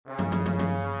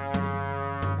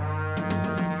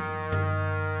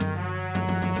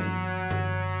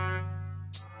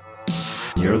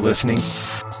You're listening.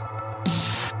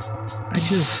 I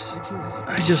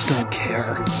just don't care.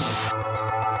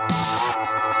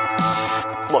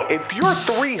 Look, if you're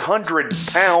 300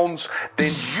 pounds,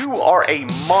 then you are a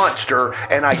monster,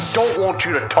 and I don't want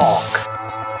you to talk.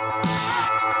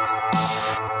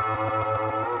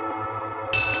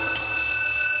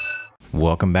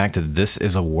 Welcome back to This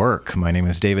Is a Work. My name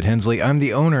is David Hensley. I'm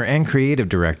the owner and creative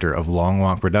director of Long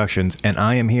Walk Productions, and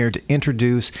I am here to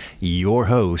introduce your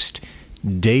host,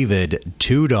 David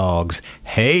Two Dogs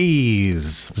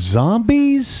Hayes.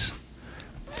 Zombies?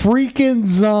 Freaking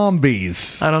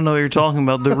zombies. I don't know what you're talking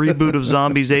about. The reboot of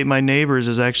Zombies Ate My Neighbors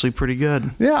is actually pretty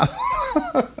good. Yeah.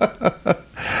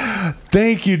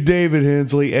 Thank you, David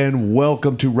Hensley, and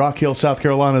welcome to Rock Hill, South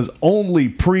Carolina's only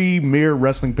premier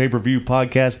wrestling pay-per-view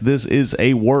podcast. This is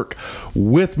a work.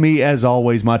 With me, as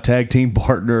always, my tag team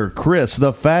partner, Chris,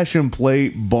 the Fashion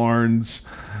Plate Barnes.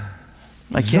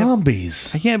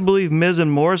 Zombies. I can't believe Miz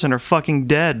and Morrison are fucking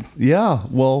dead. Yeah,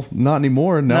 well, not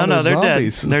anymore. Now no, they're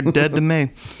zombies. dead. They're dead to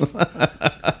me.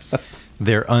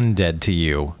 They're undead to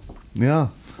you. Yeah.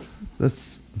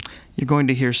 That's... You're going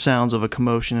to hear sounds of a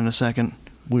commotion in a second.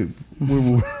 I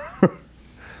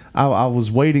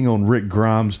was waiting on Rick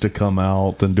Grimes to come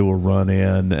out and do a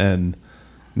run-in, and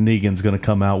Negan's going to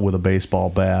come out with a baseball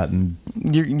bat, and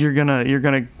you're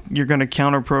gonna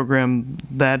counter program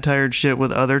that tired shit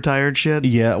with other tired shit.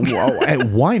 Yeah, well,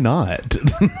 why not?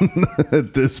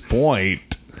 At this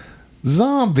point,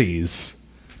 zombies.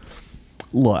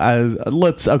 Look,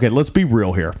 let's be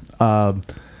real here. The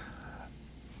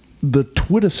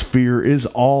Twittersphere is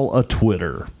all a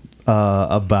Twitter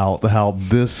about how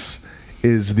this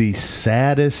is the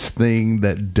saddest thing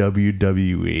that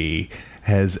WWE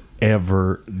has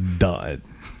ever done.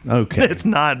 Okay, it's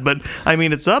not, but I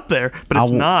mean, it's up there, but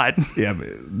it's not. Yeah,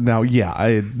 now,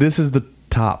 this is the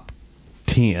top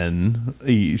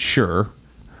 10. Sure.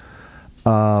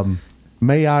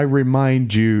 May I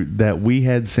remind you that we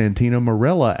had Santino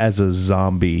Marella as a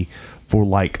zombie for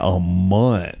like a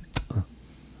month,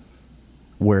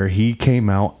 where he came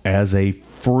out as a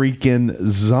freaking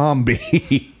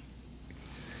zombie.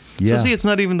 Yeah. So see, it's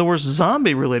not even the worst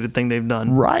zombie-related thing they've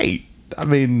done. Right. I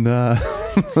mean,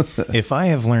 if I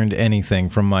have learned anything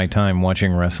from my time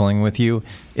watching wrestling with you,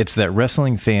 it's that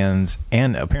wrestling fans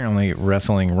and apparently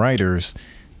wrestling writers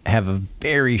have a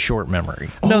very short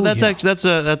memory. No, actually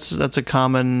that's a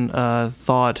common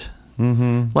thought.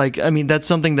 Mm-hmm. Like, I mean, that's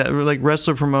something that like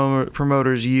wrestler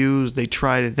promoters use. They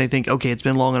think, okay, it's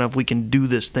been long enough, we can do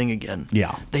this thing again.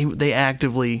 Yeah, they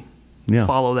actively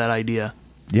follow that idea.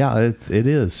 Yeah, it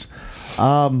is.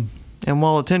 And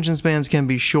while attention spans can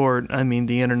be short, I mean,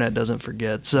 the internet doesn't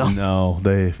forget. So no,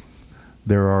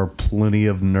 there are plenty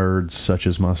of nerds such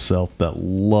as myself that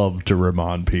love to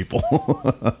remind people.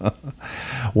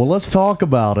 Well, let's talk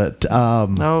about it.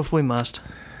 If we must.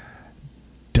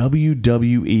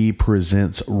 WWE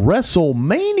presents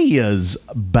WrestleMania's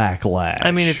Backlash.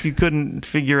 I mean, if you couldn't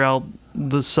figure out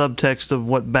the subtext of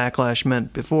what Backlash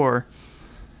meant before,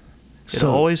 it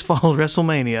always followed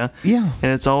WrestleMania. Yeah.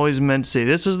 And it's always meant to say,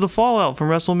 this is the fallout from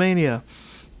WrestleMania.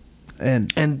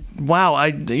 And wow,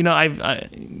 I get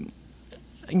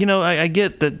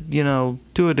that,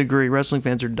 to a degree, wrestling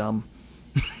fans are dumb.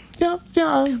 Yeah.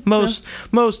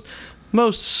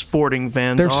 Most sporting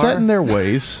fans They're set in their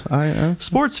ways.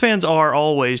 Sports fans are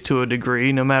always, to a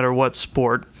degree, no matter what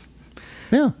sport.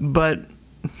 Yeah. But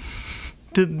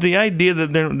the idea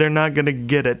that they're not going to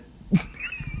get it.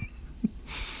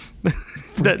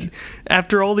 That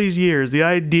after all these years, the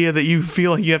idea that you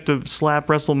feel like you have to slap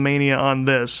WrestleMania on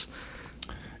this.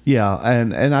 Yeah,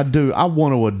 and I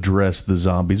want to address the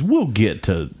zombies. We'll get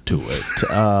to it.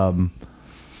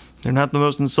 They're not the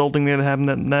most insulting thing that happened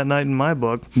that night in my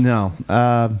book. No.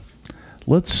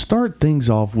 Let's start things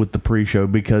off with the pre-show,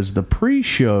 because the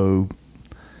pre-show,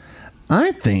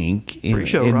 I think,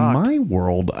 in my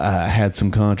world, had some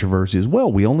controversy as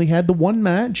well. We only had the one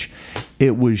match.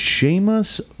 It was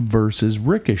Sheamus versus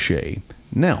Ricochet.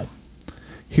 Now,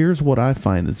 here's what I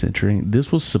find that's interesting.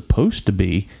 This was supposed to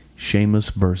be Sheamus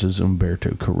versus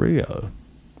Humberto Carrillo.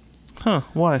 Huh?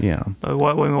 Why? Yeah.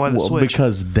 Why the switch?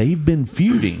 Because they've been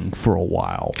feuding for a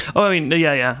while. Oh, I mean,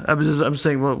 yeah. I'm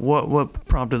saying, what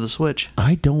prompted the switch?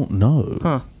 I don't know.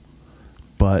 Huh?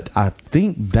 But I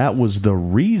think that was the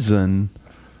reason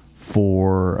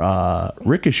for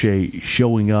Ricochet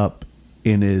showing up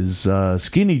in his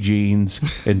skinny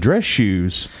jeans and dress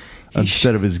shoes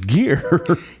instead of his gear.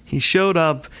 He showed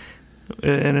up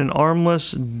in an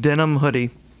armless denim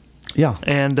hoodie. Yeah.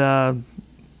 And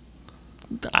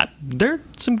there are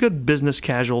some good business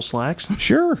casual slacks.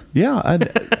 Sure, yeah.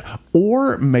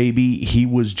 Or maybe he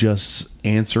was just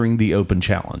answering the open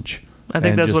challenge. I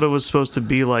think that's what it was supposed to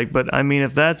be like. But I mean,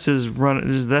 if that's his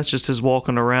run, that's just his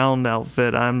walking around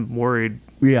outfit, I'm worried.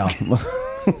 Yeah.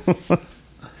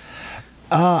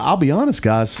 I'll be honest,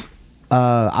 guys.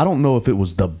 I don't know if it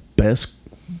was the best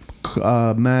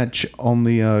match on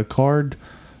the card,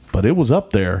 but it was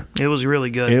up there. It was really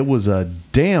good. It was a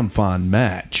damn fun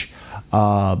match.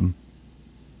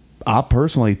 I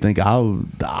personally think I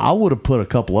would have put a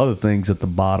couple other things at the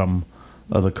bottom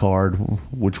of the card,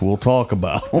 which we'll talk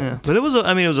about. Yeah, but it was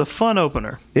a fun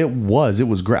opener. It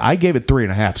was great. I gave it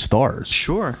 3.5 stars.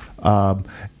 Sure.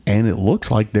 And it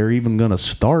looks like they're even going to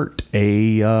start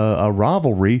a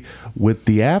rivalry with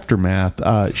the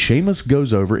Aftermath. Sheamus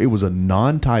goes over. It was a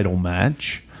non-title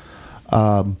match.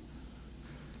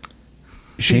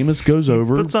 Sheamus goes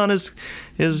over. Puts on his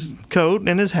coat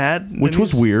and his hat. Which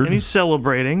was weird. And he's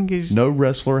celebrating. No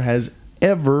wrestler has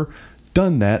ever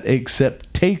done that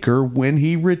except Taker when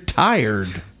he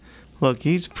retired. Look,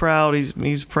 he's proud.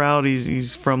 He's proud.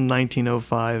 He's from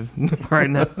 1905 right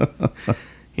now.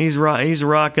 He's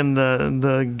rocking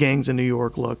the Gangs of New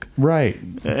York look. Right.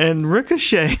 And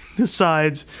Ricochet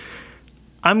decides,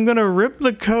 I'm going to rip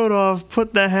the coat off,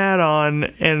 put the hat on,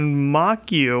 and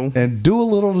mock you. And do a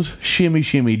little shimmy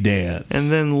shimmy dance.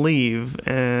 And then leave.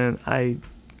 And all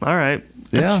right.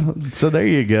 Yeah, so there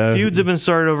you go. Feuds have been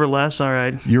started over less, all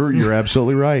right. You're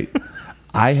absolutely right.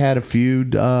 I had a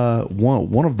feud,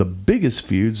 one of the biggest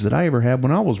feuds that I ever had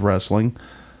when I was wrestling,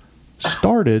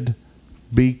 started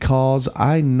because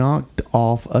I knocked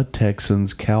off a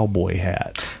Texans cowboy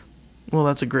hat. Well,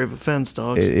 that's a grave offense,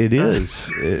 Doggz. It is.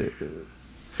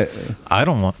 I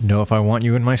don't know if I want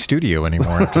you in my studio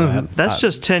anymore after that. That's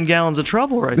just 10 gallons of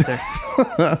trouble right there.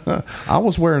 I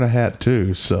was wearing a hat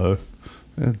too, so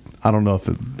I don't know if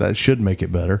that should make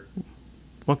it better.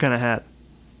 What kind of hat?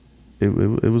 It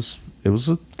was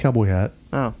a cowboy hat.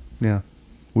 Oh. Yeah.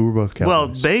 We were both cowboys. Well,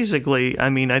 basically, I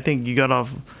mean, I think you got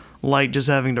off light just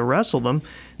having to wrestle them.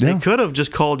 Yeah. They could have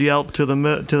just called you out to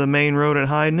the main road at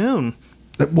high noon.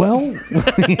 Well,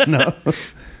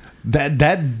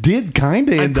 that did kind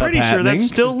of end up happening. I'm pretty sure that's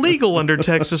still legal under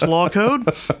Texas law code.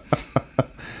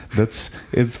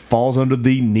 It falls under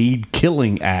the Need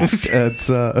Killing Act. It's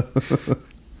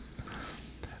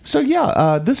So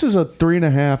yeah, this is a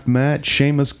 3.5 match.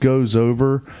 Sheamus goes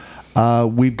over.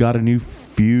 We've got a new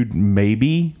feud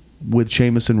maybe with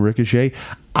Sheamus and Ricochet.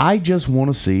 I just want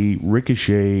to see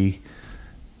Ricochet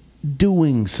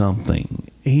doing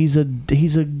something. He's a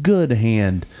good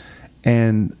hand,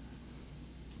 and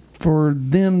for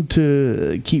them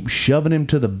to keep shoving him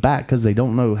to the back because they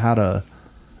don't know how to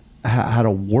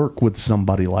work with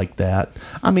somebody like that.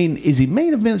 I mean, is he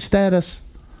main event status?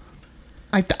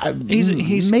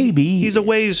 He's a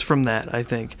ways from that, I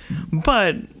think.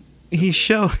 But he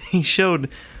showed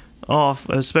off,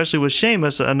 especially with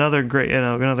Sheamus, another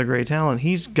great talent.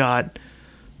 He's got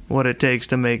what it takes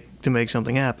to make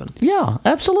something happen. Yeah,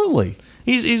 absolutely.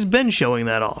 He's been showing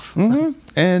that off. Mm-hmm.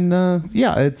 And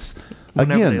yeah, it's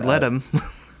whenever again they let him.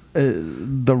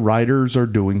 The writers are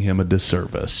doing him a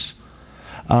disservice.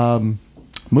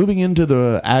 Moving into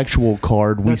the actual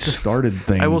card, we started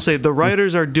things. I will say the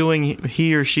writers are doing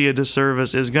he or she a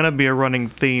disservice is going to be a running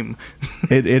theme.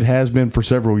 It has been for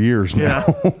several years now.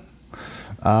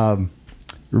 Yeah.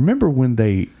 Remember when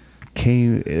they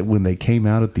came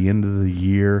out at the end of the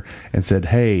year and said,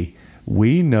 "Hey,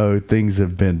 we know things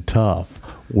have been tough.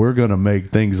 We're going to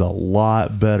make things a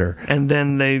lot better." And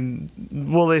then they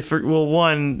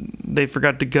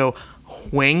forgot to go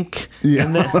wink. Yeah.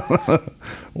 And then,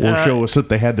 or show us that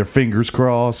they had their fingers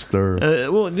crossed. Or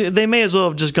well, they may as well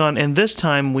have just gone, and this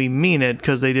time we mean it,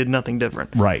 because they did nothing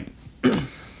different. Right.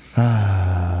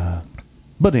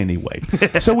 But anyway,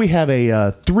 so we have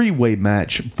a three-way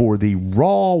match for the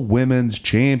Raw Women's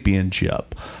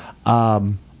Championship.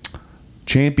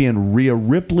 Champion Rhea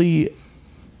Ripley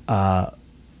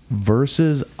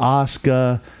versus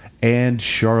Asuka and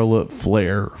Charlotte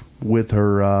Flair with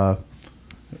her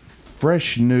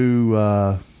fresh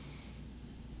new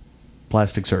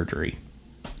plastic surgery.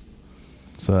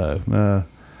 So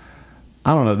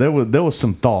I don't know. There was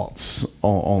some thoughts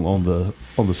on the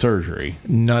surgery.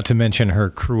 Not to mention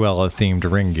her Cruella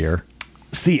themed ring gear.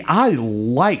 See, I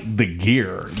like the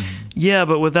gear. Yeah,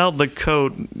 but without the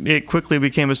coat, it quickly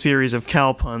became a series of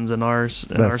cow puns in our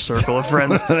circle of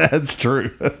friends. That's true.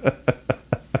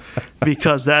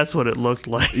 Because that's what it looked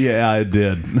like. Yeah, it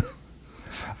did.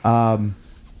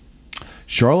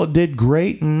 Charlotte did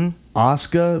great. Mm-hmm.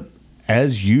 Asuka,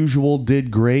 as usual,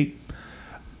 did great.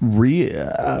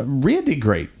 Rhea did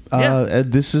great. Yeah.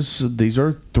 These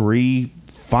are three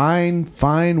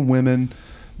fine women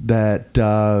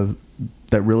that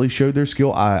really showed their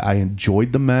skill. I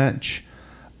enjoyed the match.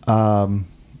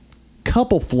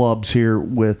 Couple flubs here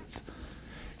with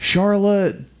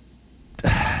Charlotte.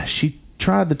 She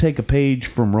tried to take a page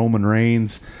from Roman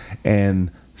Reigns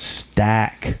and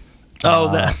stack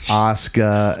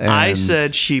Asuka. And I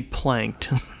said she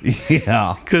planked.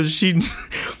 Yeah. Because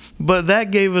but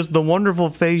that gave us the wonderful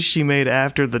face she made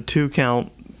after the 2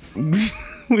 count.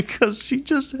 Because she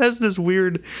just has this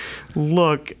weird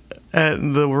look at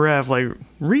the ref, like,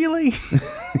 really?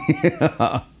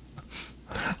 Yeah.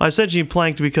 I said she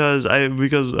planked because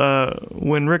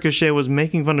when Ricochet was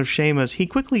making fun of Sheamus, he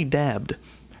quickly dabbed.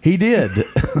 He did.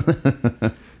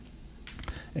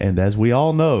 And as we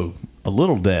all know, a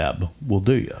little dab will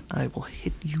do you. I will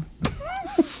hit you.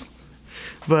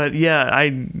 But yeah,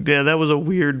 that was a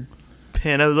weird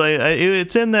pin. I was like,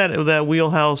 it's in that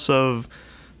wheelhouse of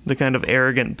the kind of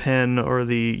arrogant pin, or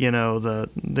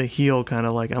the heel kind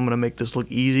of like, I'm gonna make this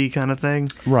look easy kind of thing.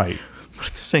 Right. But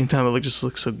at the same time, it just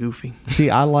looks so goofy. See,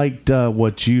 I liked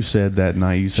what you said that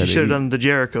night. You said she should have done the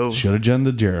Jericho. Should have done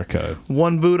the Jericho.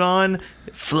 One boot on,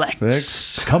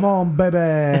 flex. Come on,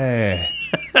 baby.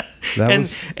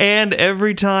 And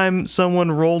every time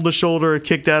someone rolled the shoulder or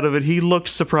kicked out of it, he looked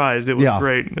surprised. It was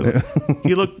great.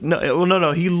 He looked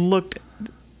he looked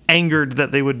angered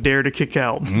that they would dare to kick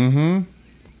out. Mm-hmm.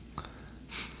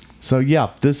 So yeah,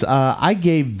 this I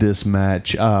gave this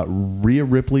match Rhea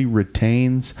Ripley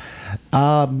retains.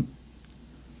 There's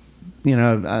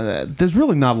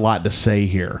really not a lot to say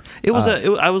here. It was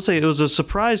I would say it was a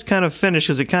surprise kind of finish,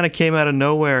 because it kind of came out of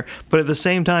nowhere, but at the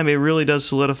same time, it really does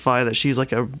solidify that she's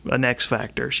like an X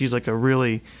factor. She's like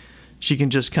she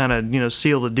can just kind of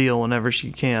seal the deal whenever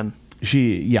she can.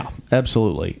 Yeah,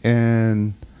 absolutely.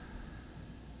 And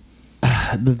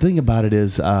the thing about it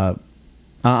is,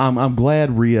 I'm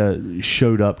glad Rhea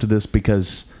showed up to this,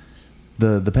 because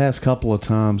the past couple of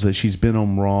times that she's been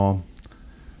on Raw,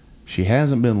 she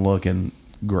hasn't been looking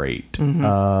great.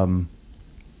 Mm-hmm.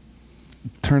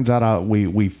 Turns out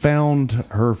we found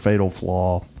her fatal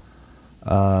flaw.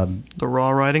 The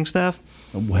Raw writing staff?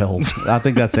 Well, I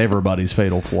think that's everybody's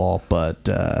fatal flaw,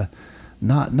 but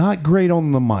not great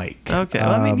on the mic. Okay,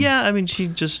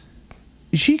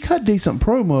 she cut decent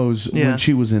promos when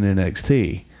she was in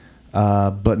NXT.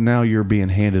 But now you're being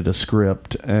handed a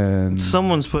script, and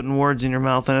someone's putting words in your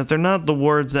mouth, and if they're not the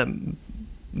words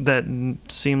that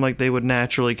seem like they would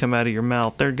naturally come out of your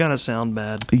mouth, they're gonna sound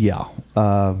bad. Yeah.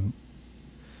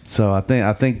 So I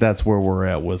think that's where we're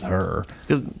at with her.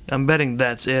 Because I'm betting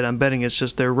that's it. I'm betting it's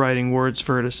just they're writing words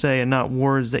for her to say, and not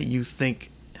words that you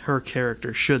think her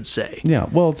character should say. Yeah.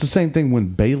 Well, it's the same thing when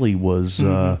Bayley was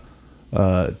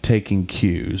taking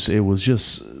cues. It was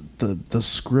just the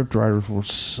script writers were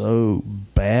so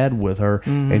bad with her,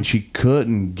 and she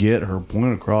couldn't get her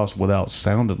point across without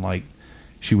sounding like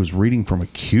she was reading from a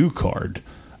cue card.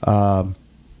 So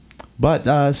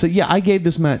yeah, I gave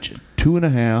this match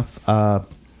 2.5.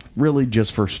 Really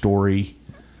just for story.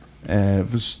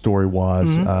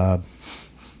 Story-wise,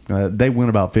 they went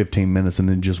about 15 minutes and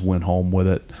then just went home with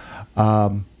it.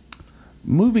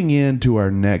 Moving into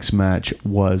our next match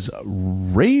was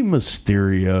Rey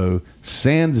Mysterio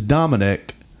sans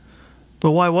Dominic.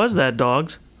 But why was that,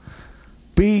 Doggz?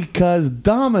 Because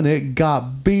Dominic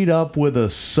got beat up with a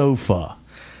sofa.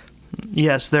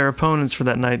 Yes, their opponents for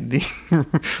that night,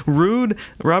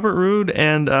 Robert Roode,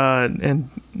 and Dolph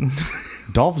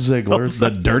Ziggler,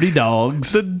 the Dirty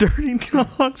Dogs. The Dirty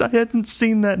Dogs. I hadn't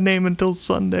seen that name until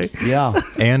Sunday. Yeah,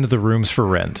 and the Rooms for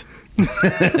Rent.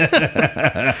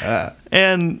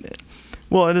 And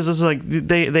well, it is just like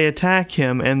they attack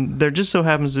him, and there just so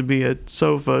happens to be a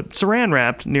sofa saran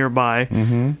wrapped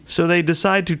nearby. So they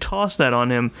decide to toss that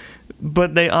on him,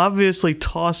 but they obviously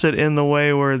toss it in the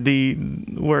way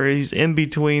where he's in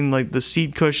between like the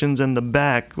seat cushions and the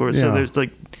back, so there's like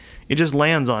it just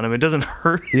lands on him. It doesn't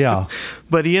hurt him. Yeah,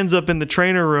 but he ends up in the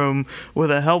trainer room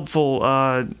with a helpful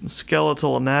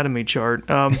skeletal anatomy chart.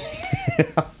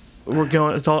 We're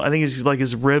going. I think it's like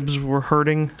his ribs were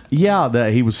hurting. Yeah,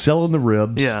 that he was selling the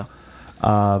ribs. Yeah,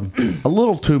 a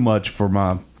little too much for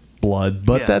my blood,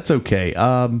 but that's okay.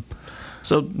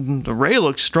 So Rey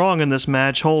looked strong in this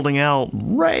match, holding out.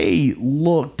 Rey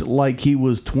looked like he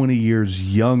was 20 years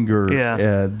younger.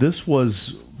 Yeah, this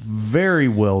was very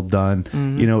well done.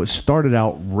 It started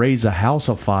out Rey's a house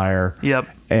of fire. Yep.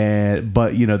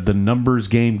 But the numbers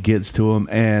game gets to him,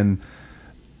 and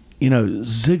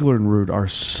Ziggler and Roode are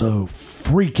so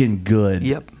freaking good.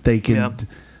 Yep. They can. Yep.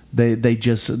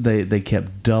 They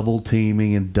kept double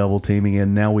teaming,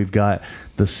 and now we've got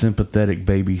the sympathetic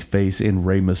baby face in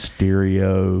Rey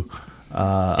Mysterio.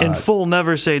 In full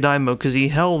Never Say Die mode, because he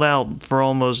held out for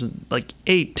almost like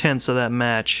 8/10 of that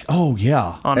match. Oh,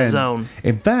 yeah. On his own.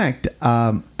 In fact,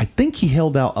 I think he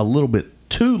held out a little bit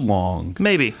too long.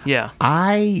 Maybe, yeah.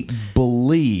 I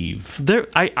believe.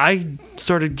 I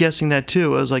started guessing that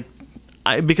too. I was like,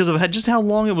 because of just how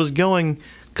long it was going.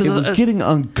 It was getting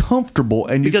uncomfortable,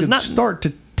 and you could start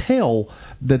to tell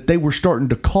that they were starting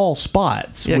to call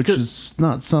spots, which is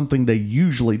not something they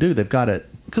usually do. They've got it.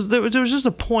 Because there was just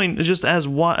a point, just as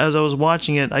I was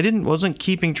watching it, wasn't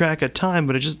keeping track of time,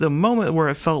 but it's just the moment where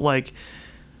it felt like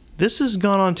this has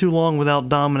gone on too long without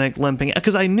Dominic limping.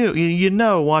 Because I knew,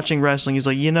 watching wrestling, he's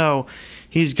like,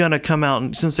 he's going to come out,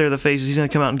 and since they're the faces, he's going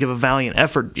to come out and give a valiant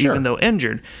effort, even though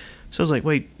injured. So I was like,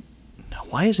 wait,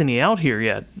 why isn't he out here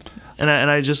yet? And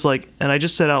I just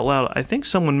said out loud, I think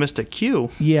someone missed a cue.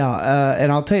 Yeah,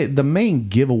 and I'll tell you, the main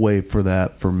giveaway for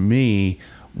that for me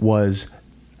was,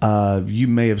 you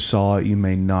may have saw it, you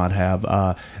may not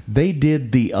have. They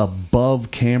did the above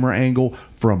camera angle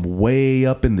from way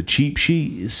up in the cheap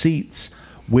seats,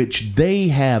 which they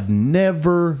have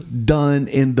never done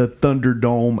in the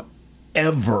Thunderdome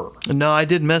ever. No, I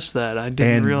did miss that. I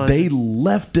didn't realize. And they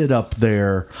left it up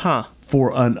there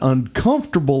for an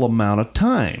uncomfortable amount of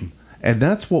time. And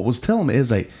that's what was telling me,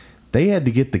 is they had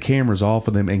to get the cameras off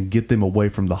of them and get them away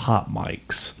from the hot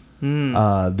mics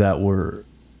that were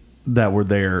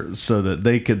there, so that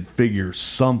they could figure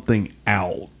something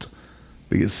out.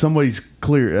 Because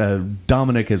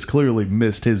Dominic has clearly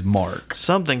missed his mark.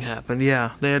 Something happened,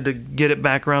 yeah. They had to get it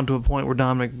back around to a point where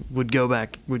Dominic would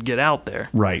get out there.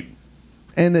 Right.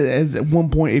 And at one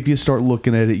point, if you start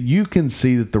looking at it, you can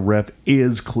see that the ref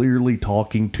is clearly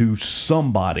talking to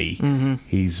somebody. Mm-hmm.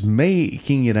 He's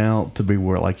making it out to be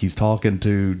where, like, he's talking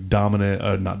to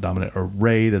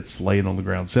Ray that's laying on the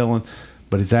ground selling,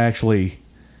 but he's actually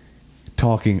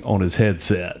talking on his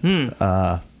headset.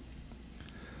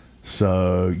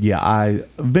 So yeah,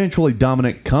 eventually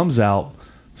Dominic comes out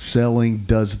selling,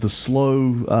 does the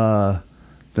slow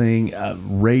thing.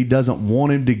 Ray doesn't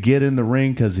want him to get in the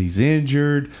ring because he's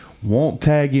injured, won't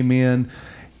tag him in.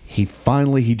 He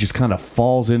just kind of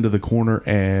falls into the corner,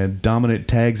 and Dominic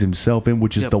tags himself in,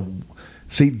 which is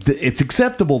it's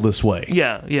acceptable this way.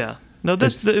 Yeah. No,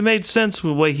 it made sense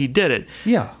with the way he did it.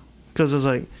 Yeah, because it's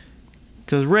like.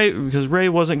 Because Ray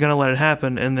wasn't going to let it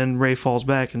happen, and then Ray falls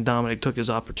back, and Dominic took his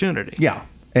opportunity. Yeah,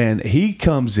 and he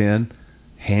comes in,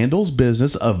 handles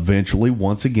business. Eventually,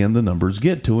 once again, the numbers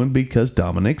get to him because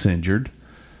Dominic's injured,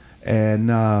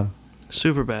 and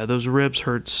super bad. Those ribs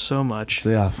hurt so much.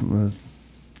 Yeah,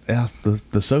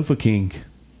 the Sofa King.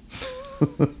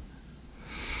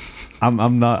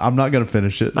 I'm not going to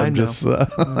finish it. I'm just.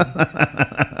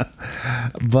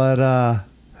 But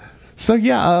so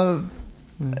yeah.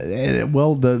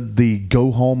 Well, the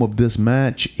go home of this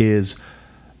match is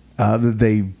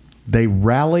they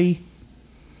rally.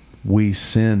 We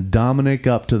send Dominic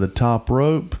up to the top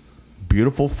rope.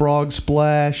 Beautiful frog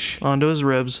splash onto his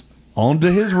ribs.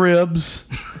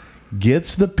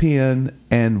 Gets the pin,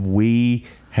 and we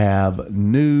have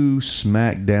new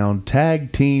SmackDown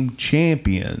Tag Team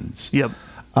Champions. Yep.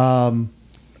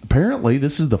 Apparently,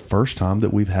 this is the first time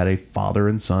that we've had a father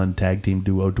and son tag team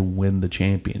duo to win the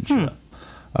championship.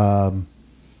 I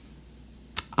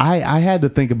had to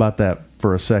think about that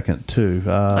for a second too.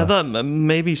 I thought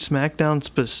maybe SmackDown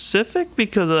specific,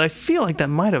 because I feel like that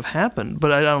might have happened,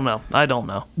 but I don't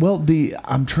know. Well,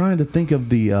 I'm trying to think of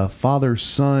the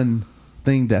father-son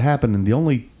thing that happened, and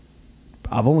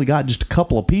I've only got just a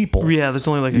couple of people. Yeah, there's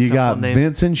only like a couple got of names.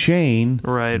 Vince and Shane.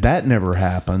 Right. That never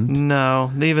happened.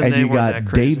 No, and they you weren't got that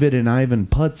crazy. David and Ivan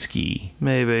Putski.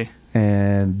 Maybe.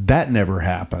 And that never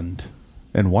happened.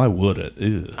 And why would it?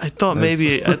 Ew. I thought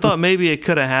maybe it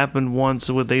could have happened once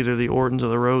with either the Ortons or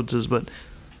the Rhodeses, but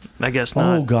I guess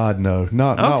not. Oh God, no,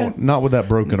 not with that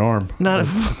broken arm. Not.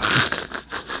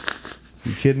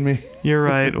 You kidding me? You're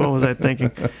right. What was I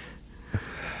thinking?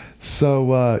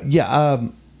 So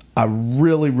I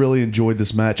really, really enjoyed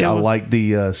this match. I like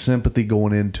the sympathy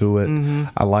going into it. Mm-hmm.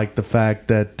 I like the fact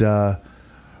that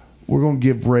we're going to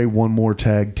give Ray one more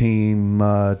tag team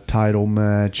title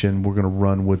match, and we're going to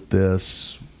run with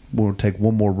this. We're going to take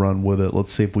one more run with it.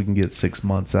 Let's see if we can get 6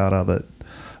 months out of it.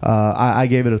 I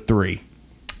gave it a 3.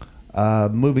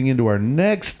 Moving into our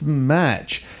next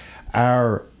match,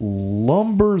 our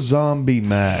Lumber Zombie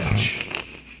match.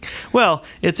 Well,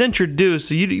 it's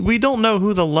introduced. We don't know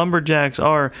who the Lumberjacks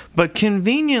are, but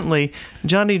conveniently,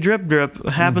 Johnny Drip Drip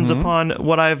happens upon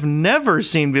what I've never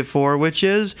seen before, which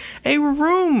is a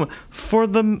room for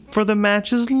the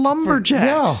match's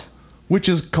Lumberjacks. Which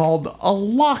is called a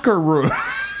locker room.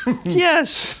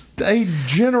 Yes. a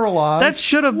generalized. That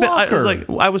should have been. locker.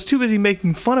 I was too busy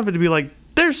making fun of it to be like,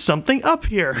 there's something up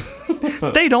here.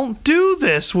 They don't do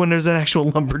this when there's an actual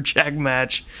lumberjack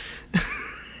match.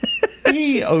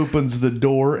 He opens the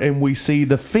door and we see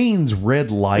the Fiend's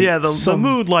red light. Yeah, the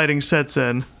mood lighting sets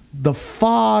in. The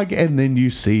fog, and then you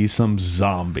see some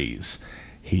zombies.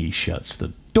 He shuts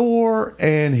the door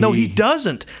and No, he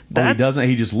doesn't. He doesn't.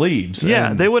 He just leaves.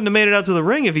 Yeah, they wouldn't have made it out to the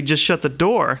ring if he just shut the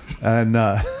door. And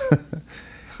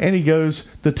and he goes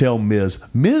to tell Miz.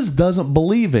 Miz doesn't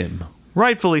believe him.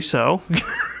 Rightfully so.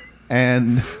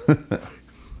 And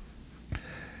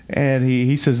and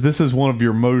he says, this is one of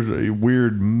your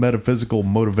weird metaphysical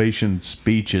motivation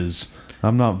speeches.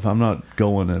 I'm not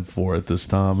going for it this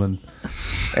time.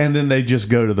 And then they just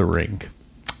go to the ring.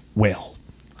 Well,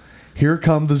 here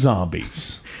come the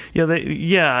zombies.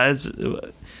 It's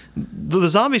the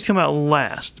zombies come out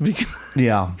last because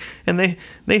and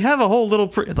they have a whole little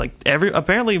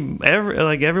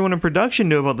everyone in production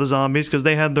knew about the zombies because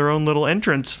they had their own little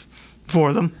entrance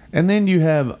for them. And then you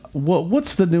have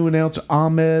what's the new announcer,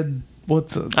 Ahmed?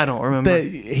 I don't remember.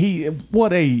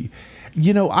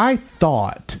 I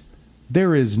thought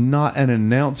there is not an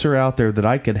announcer out there that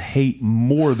I could hate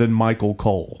more than Michael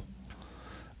Cole.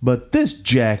 But this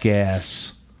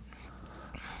jackass,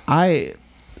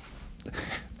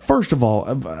 first of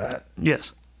all,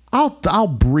 yes, I'll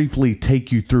briefly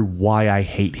take you through why I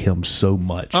hate him so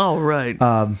much. Oh, right.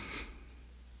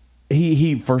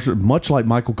 He first, much like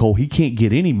Michael Cole, he can't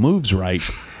get any moves right.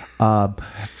 A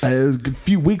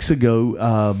few weeks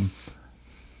ago,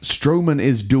 Strowman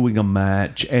is doing a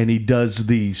match, and he does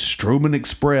the Strowman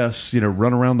Express,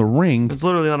 run around the ring. It's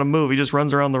literally not a move. He just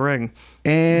runs around the ring.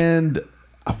 And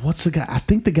what's the guy? I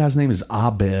think the guy's name is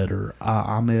Abed or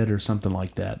Ahmed or something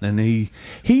like that. And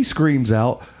he screams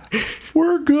out,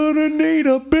 "We're gonna need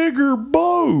a bigger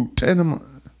boat!" And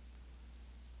I'm.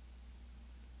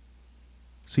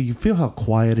 So you feel how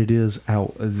quiet it is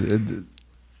out.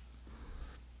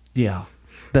 Yeah,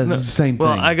 that's the same thing.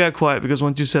 Well, I got quiet because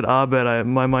once you said Abed,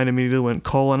 my mind immediately went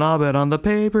Cole and Abed on the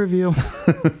pay-per-view.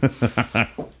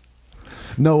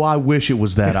 No, I wish it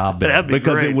was that Abed. That'd be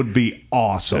because great. It would be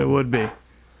awesome. It would be.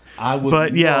 I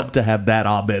would love to have that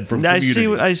Abed from Community.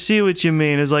 I see what you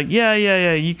mean. It's like, yeah.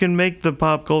 You can make the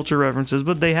pop culture references,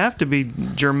 but they have to be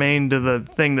germane to the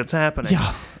thing that's happening.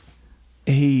 Yeah.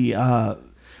 He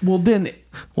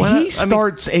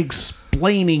starts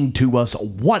explaining to us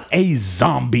what a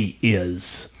zombie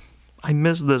is. I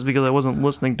missed this because I wasn't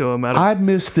listening to him. I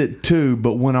missed it too,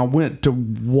 but when I went to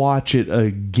watch it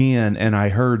again and I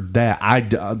heard that,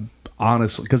 I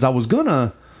honestly, because I was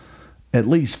gonna at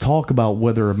least talk about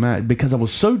whether a match, because I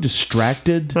was so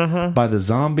distracted by the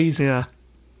zombies. Yeah,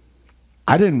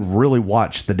 I didn't really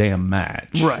watch the damn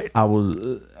match. Right. I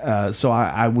was so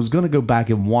I was gonna go back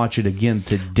and watch it again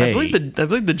today. I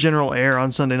believe the general air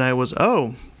on Sunday night was,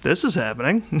 "Oh, this is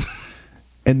happening."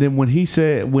 And then when he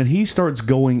starts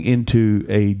going into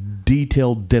a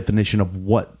detailed definition of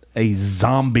what a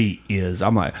zombie is,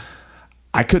 I'm like,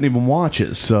 I couldn't even watch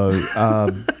it. So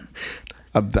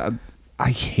I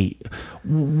hate.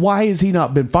 Why has he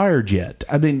not been fired yet?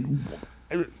 I mean,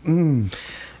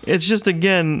 it's just,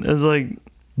 again, it's like,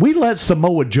 we let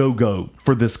Samoa Joe go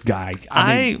for this guy.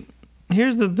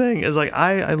 Here's the thing: is like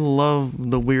I love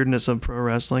the weirdness of pro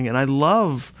wrestling, and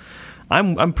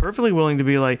I'm perfectly willing to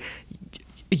be like,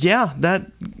 yeah,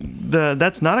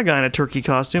 that's not a guy in a turkey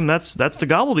costume. That's the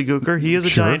gobbledygooker. He is a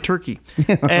giant turkey,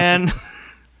 and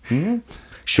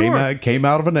sure, came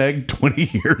out of an egg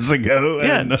 20 years ago.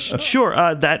 And, sure.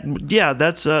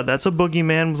 That's a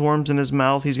boogeyman with worms in his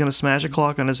mouth. He's going to smash a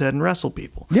clock on his head and wrestle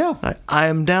people. Yeah, I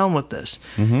am down with this.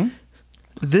 Mm-hmm.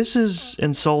 This is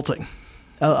insulting.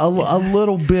 A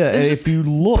little bit, if you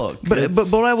look. But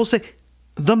what I will say,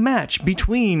 the match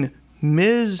between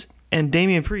Miz and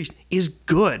Damian Priest is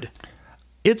good.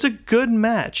 It's a good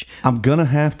match. I'm gonna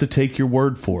have to take your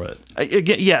word for it.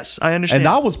 Yes, I understand. And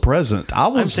I was present. I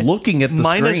was looking at the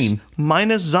screen.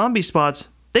 Minus zombie spots,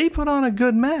 they put on a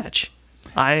good match.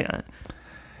 I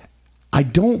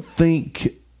don't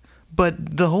think.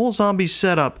 But the whole zombie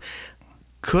setup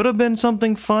could have been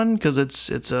something fun because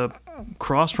it's a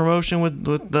cross promotion with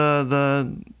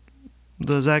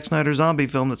the Zack Snyder zombie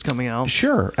film that's coming out.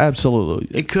 Sure, absolutely.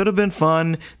 It could have been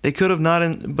fun. They could have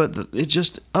not, but it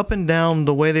just up and down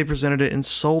the way they presented it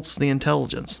insults the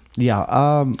intelligence.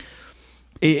 Yeah,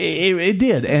 it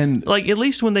did, and like at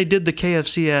least when they did the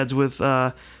KFC ads with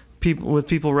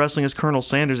people wrestling as Colonel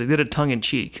Sanders, they did it tongue in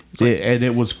cheek, and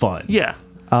it was fun. Yeah,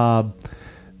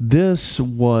 this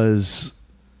was.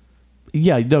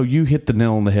 Yeah, no, you hit the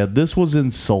nail on the head. This was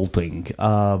insulting.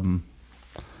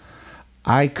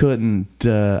 I couldn't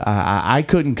I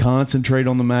couldn't concentrate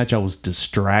on the match. I was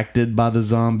distracted by the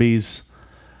zombies.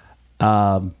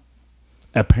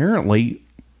 Apparently,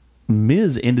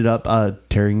 Miz ended up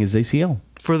tearing his ACL.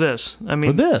 For this. I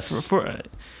mean, for this.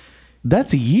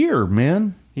 That's a year,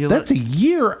 man. That's a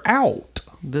year out.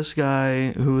 This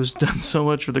guy who has done so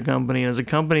much for the company and is a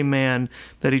company man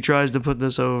that he tries to put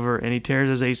this over and he tears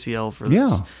his ACL for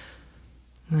this.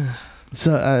 Yeah.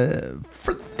 So,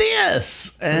 for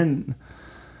this. And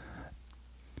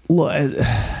look,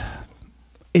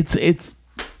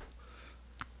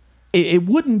 it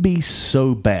wouldn't be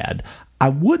so bad. I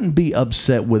wouldn't be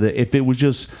upset with it if it was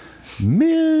just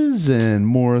Miz and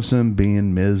Morrison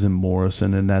being Miz and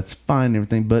Morrison, and that's fine and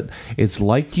everything. But it's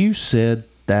like you said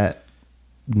that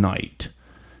night.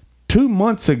 2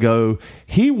 months ago,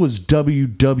 he was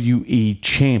WWE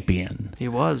champion. He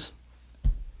was.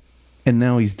 And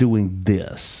now he's doing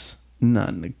this.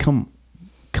 None. Come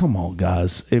on,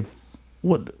 guys.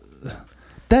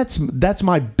 That's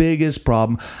my biggest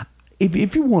problem.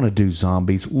 If you want to do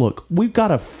zombies, look, we've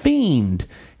got a Fiend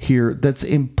here that's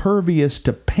impervious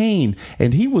to pain,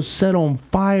 and he was set on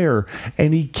fire,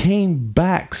 and he came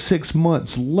back 6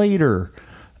 months later.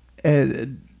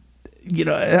 And, you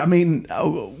know, I mean,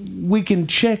 we can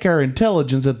check our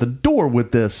intelligence at the door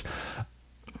with this.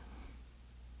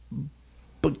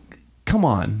 But come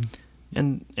on.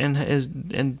 And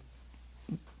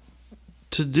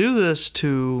to do this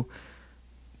to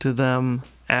them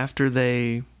after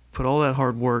they put all that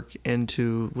hard work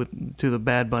into the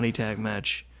Bad Bunny tag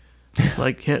match,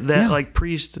 like that, yeah. Like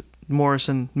Priest,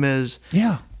 Morrison, Miz,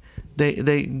 yeah,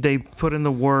 they put in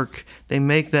the work. They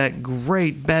make that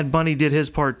great. Bad Bunny did his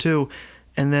part too,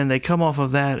 and then they come off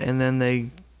of that, and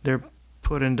then they're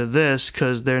put into this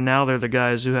because they're the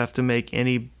guys who have to make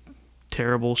any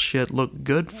terrible shit look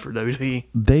good for WWE.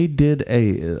 They did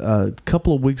a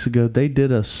couple of weeks ago. They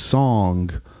did a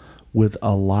song with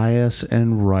Elias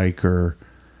and Riker.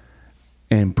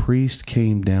 And Priest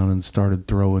came down and started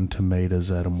throwing tomatoes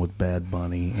at him with Bad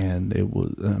Bunny, and it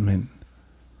was, I mean,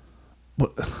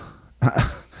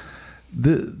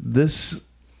 this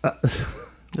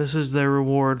is their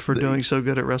reward for doing so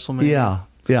good at WrestleMania. Yeah,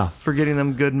 yeah. For getting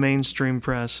them good mainstream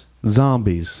press.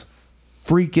 Zombies,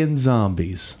 freaking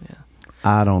zombies. Yeah.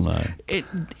 I don't know.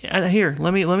 Here,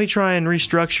 let me try and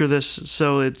restructure this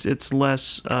so it's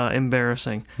less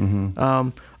embarrassing.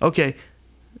 Mm-hmm. Okay.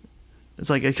 It's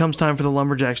like it comes time for the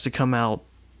Lumberjacks to come out,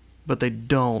 but they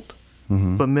don't.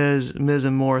 Mm-hmm. But Miz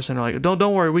and Morrison are like,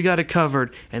 don't worry, we got it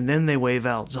covered. And then they wave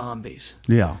out zombies.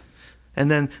 Yeah. And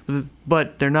then,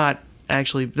 but they're not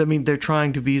actually. I mean, they're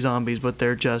trying to be zombies, but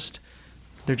they're just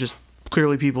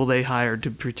clearly people they hired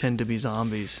to pretend to be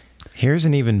zombies. Here's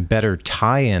an even better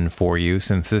tie-in for you,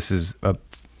 since this is a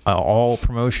all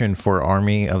promotion for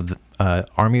Army of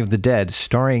the Dead,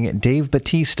 starring Dave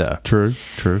Bautista. True.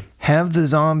 Have the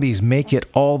zombies make it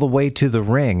all the way to the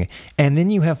ring, and then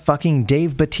you have fucking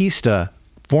Dave Bautista,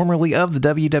 formerly of the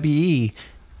WWE,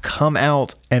 come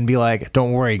out and be like,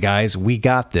 "Don't worry, guys, we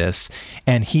got this,"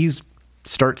 and he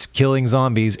starts killing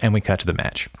zombies, and we cut to the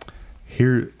match.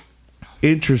 Here,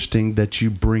 interesting that you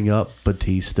bring up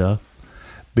Batista,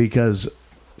 because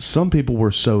some people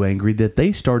were so angry that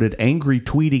they started angry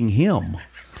tweeting him.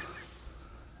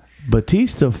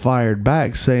 Batista fired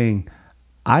back saying,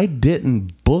 "I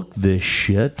didn't book this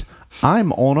shit.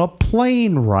 I'm on a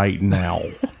plane right now."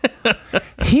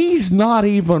 He's not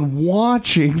even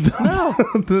watching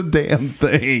the damn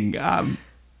thing.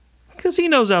 Because he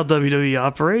knows how WWE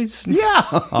operates.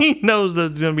 Yeah. He knows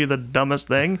that it's going to be the dumbest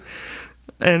thing.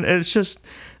 And it's just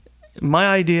my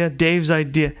idea, Dave's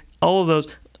idea, all of those.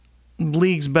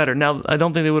 League's better. Now, I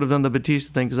don't think they would have done the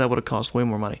Batista thing because that would have cost way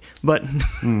more money. But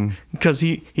because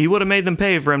he would have made them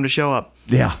pay for him to show up.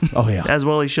 Yeah. Oh, yeah. As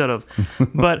well he should have.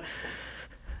 But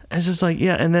it's just like,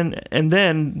 yeah. And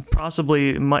then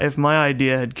possibly if my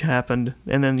idea had happened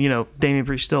and then, you know, Damian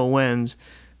Priest still wins,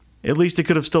 at least it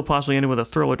could have still possibly ended with a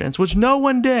Thriller dance, which no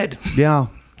one did. Yeah.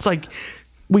 It's like...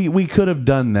 We could have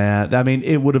done that. I mean,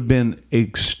 it would have been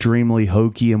extremely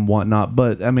hokey and whatnot.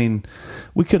 But, I mean,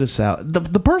 we could have...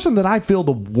 The person that I feel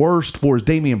the worst for is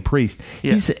Damian Priest.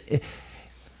 Yeah.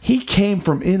 He came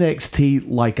from NXT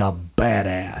like a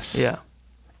badass. Yeah.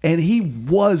 And he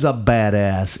was a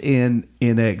badass in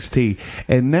NXT.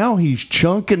 And now he's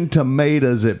chunking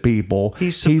tomatoes at people.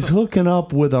 He's hooking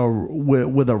up with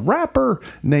a rapper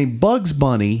named Bugs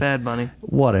Bunny. Bad Bunny.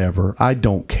 Whatever. I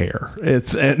don't care.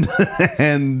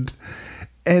 And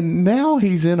now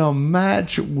he's in a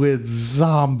match with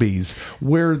zombies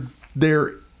where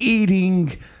they're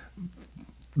eating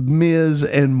Miz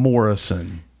and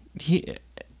Morrison.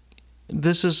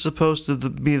 this is supposed to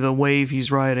be the wave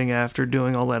he's riding after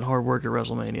doing all that hard work at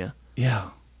WrestleMania. Yeah.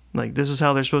 Like, this is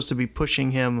how they're supposed to be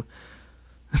pushing him.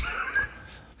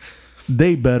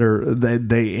 He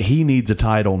needs a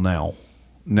title now.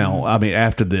 Now, I mean,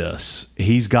 after this,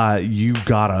 you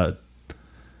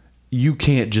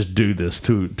can't just do this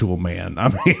to a man. I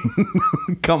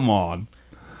mean, come on.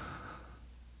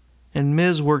 And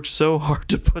Miz worked so hard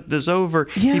to put this over.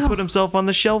 Yeah. He put himself on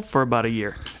the shelf for about a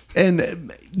year.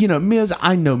 And, Miz,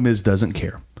 I know Miz doesn't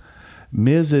care.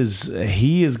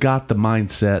 He has got the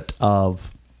mindset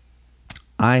of,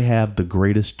 I have the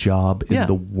greatest job in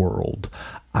the world.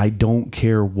 I don't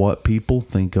care what people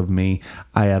think of me.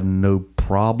 I have no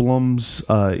problems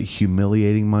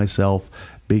humiliating myself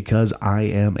because I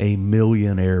am a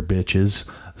millionaire, bitches.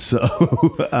 So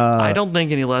I don't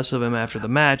think any less of him after the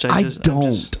match.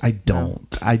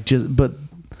 But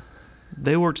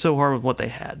they worked so hard with what they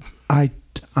had.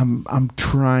 I'm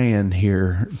trying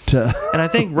here to, and I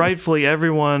think rightfully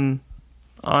everyone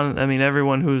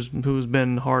who's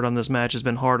been hard on this match has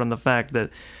been hard on the fact that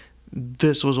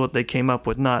this was what they came up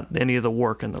with, not any of the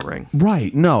work in the ring.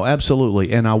 Right. No,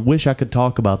 absolutely. And I wish I could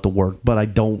talk about the work, but I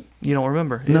don't. You don't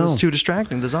remember. It was too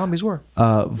distracting. The zombies were.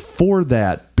 For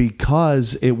that,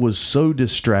 because it was so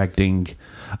distracting,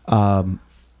 0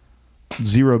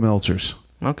 Meltzers.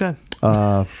 Okay.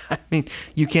 I mean,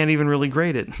 you can't even really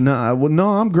grade it. No,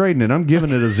 I'm grading it. I'm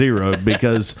giving it a 0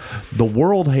 because the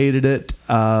world hated it.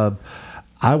 I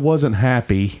wasn't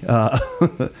happy.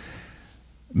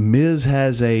 Miz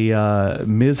is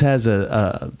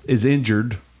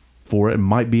injured for it and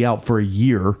might be out for a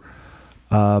year.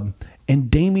 And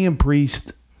Damian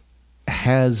Priest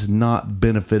has not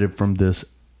benefited from this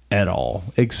at all,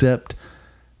 except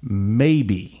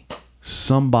maybe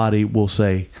somebody will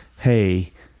say,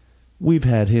 hey, we've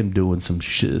had him doing some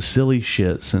silly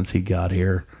shit since he got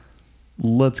here.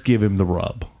 Let's give him the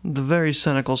rub. The very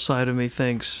cynical side of me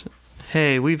thinks,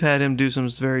 hey, we've had him do some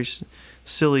very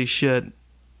silly shit,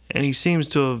 and he seems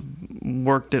to have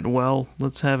worked it well.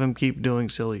 Let's have him keep doing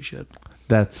silly shit.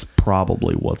 That's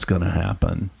probably what's going to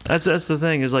happen. That's the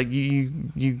thing, is like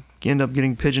you end up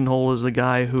getting pigeonholed as the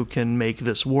guy who can make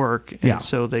this work, and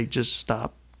so they just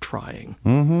stop trying.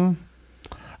 Mm-hmm.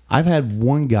 I've had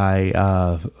one guy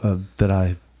that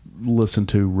I listen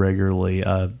to regularly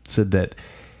said that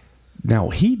now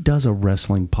he does a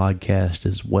wrestling podcast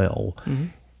as well. Mm-hmm.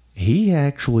 He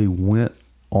actually went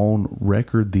on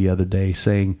record the other day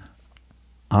saying,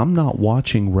 I'm not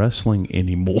watching wrestling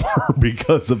anymore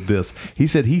because of this. He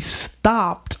said he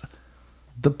stopped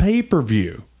the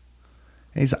pay-per-view.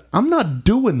 And he said, I'm not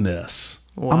doing this.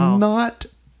 Wow. I'm not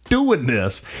doing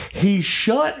this. He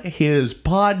shut his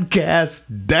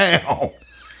podcast down.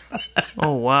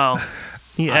 Oh, wow.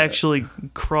 He actually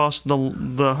crossed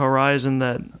the horizon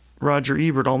that Roger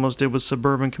Ebert almost did with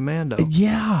Suburban Commando.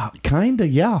 Yeah, kind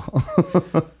of, yeah.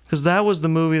 Because that was the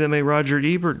movie that made Roger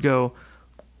Ebert go,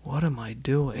 what am I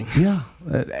doing? Yeah.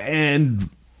 And,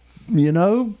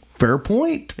 fair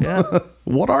point. Yeah.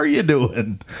 What are you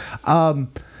doing?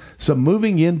 So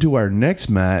moving into our next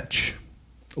match,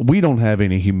 we don't have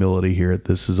any humility here at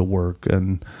This Is a Work.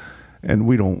 And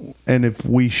we don't. And if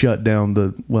we shut down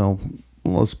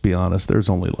let's be honest, there's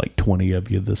only like 20 of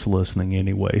you that's listening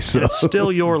anyway. So it's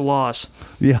still your loss.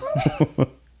 Yeah.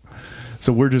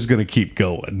 So we're just going to keep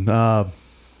going.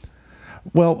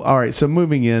 Well, all right, so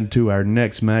moving into our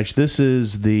next match, this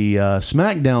is the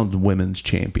SmackDown Women's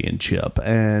Championship,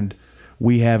 and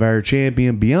we have our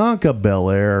champion Bianca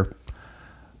Belair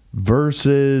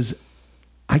versus,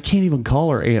 I can't even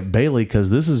call her Aunt Bailey because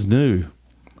this is new.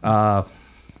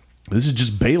 This is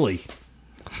just Bailey.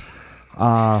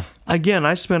 Again,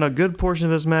 I spent a good portion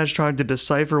of this match trying to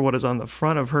decipher what is on the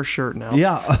front of her shirt now.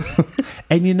 Yeah.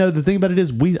 And the thing about it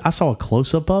is I saw a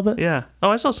close-up of it. Yeah. Oh,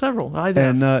 I saw several. I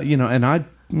did. And, and I,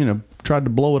 tried to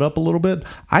blow it up a little bit.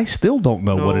 I still don't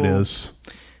know what it is.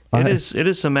 It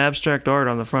is some abstract art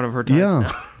on the front of her tights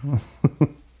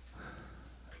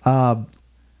now.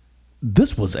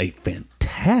 This was a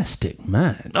fantastic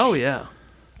match. Oh, yeah.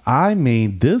 I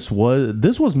mean, this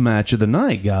was match of the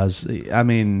night, guys. I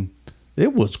mean,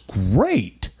 it was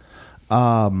great.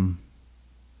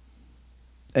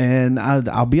 And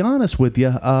I'll be honest with you,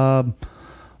 a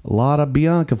lot of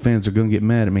Bianca fans are going to get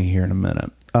mad at me here in a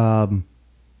minute.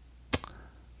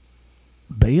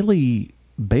 Bailey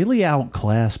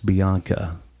outclassed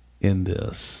Bianca in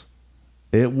this.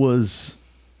 It was,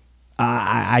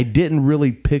 I didn't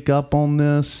really pick up on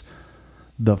this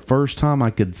the first time.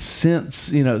 I could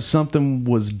sense, something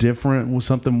was different,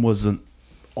 something wasn't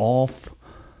off.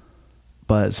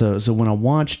 But so when I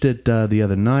watched it the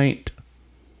other night,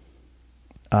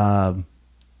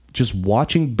 just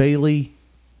watching Bayley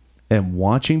and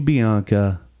watching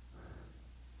Bianca,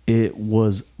 it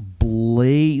was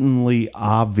blatantly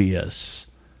obvious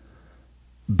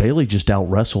Bayley just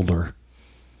out-wrestled her.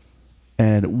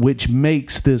 And which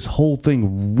makes this whole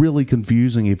thing really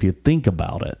confusing if you think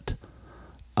about it.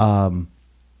 The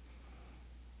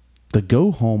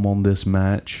go-home on this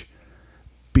match,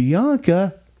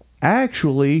 Bianca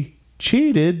actually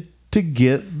cheated to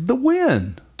get the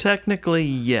win. Technically,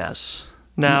 yes.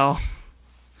 Now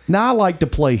I like to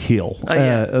play heel,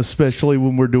 yeah. Especially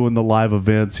when we're doing the live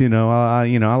events. I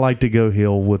like to go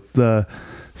heel with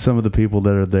some of the people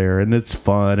that are there, and it's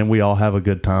fun, and we all have a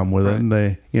good time with it. And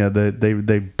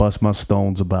they bust my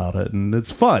stones about it, and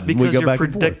it's fun because we go you're back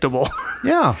predictable.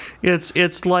 Yeah,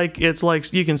 it's like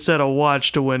you can set a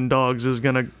watch to when Doggz is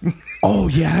gonna. Oh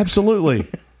yeah, absolutely.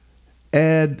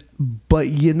 But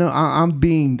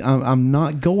I'm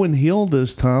not going heel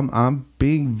this time. I'm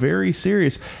being very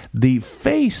serious. The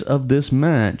face of this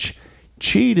match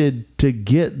cheated to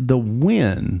get the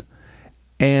win,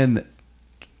 and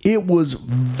it was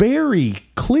very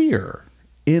clear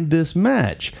in this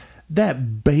match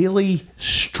that Bayley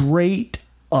straight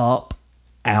up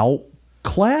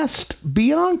outclassed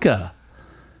Bianca.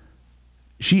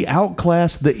 She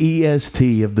outclassed the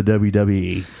EST of the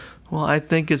WWE. Well, I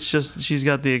think it's just she's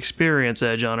got the experience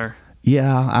edge on her.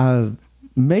 Yeah,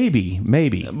 maybe.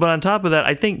 But on top of that,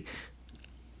 I think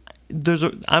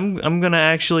I'm gonna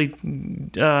actually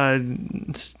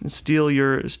steal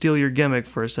your gimmick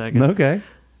for a second. Okay.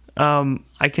 I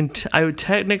would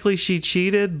technically she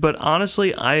cheated, but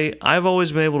honestly, I've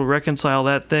always been able to reconcile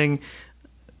that thing,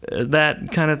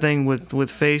 that kind of thing with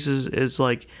faces is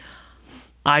like,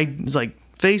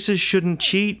 faces shouldn't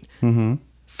cheat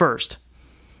first.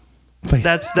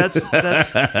 That's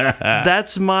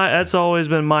always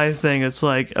been my thing. It's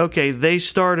like, okay, they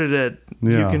started it,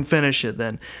 you can finish it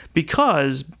then,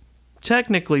 because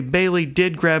technically Bayley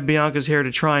did grab Bianca's hair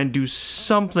to try and do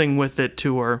something with it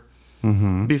to her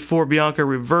before Bianca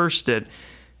reversed it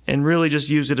and really just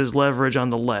used it as leverage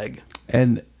on the leg.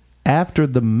 And after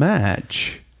the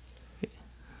match,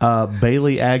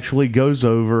 Bayley actually goes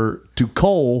over to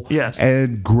Cole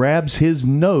and grabs his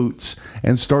notes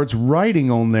and starts writing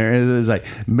on there. And it's like,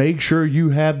 make sure you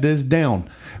have this down.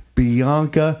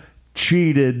 Bianca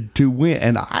cheated to win.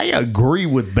 And I agree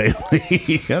with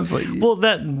Bayley. I was like, well,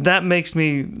 that makes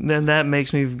me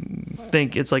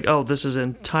think it's like, oh, this is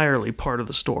entirely part of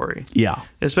the story. Yeah.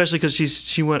 Especially because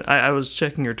she went. I was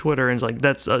checking her Twitter and it's like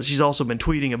that's she's also been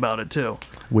tweeting about it too.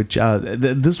 Which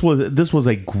this was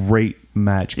a great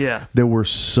match. Yeah. There were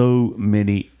so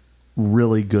many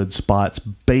really good spots.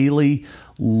 Bayley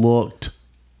looked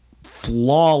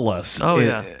flawless.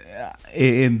 Oh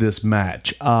in this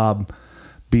match.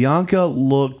 Bianca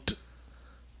looked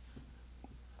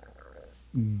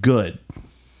good.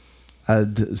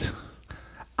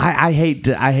 I hate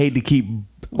to keep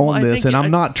on this, and I'm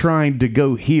not trying to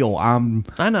go heel.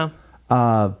 I know.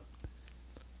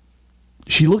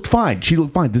 She looked fine.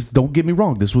 Don't get me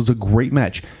wrong. This was a great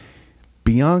match.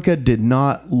 Bianca did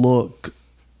not look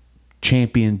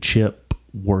championship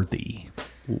worthy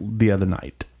the other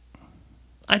night.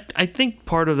 I think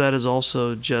part of that is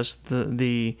also just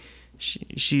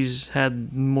she's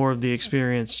had more of the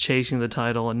experience chasing the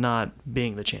title and not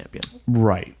being the champion.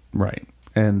 Right.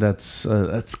 And that's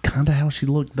kind of how she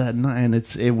looked that night, and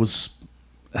it was.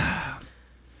 But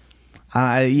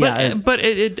as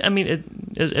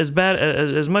bad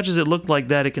as much as it looked like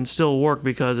that, it can still work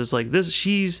because it's like this.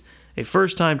 She's a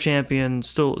first-time champion,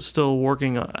 still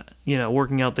working out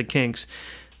the kinks,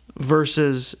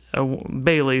 versus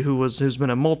Bayley, who's been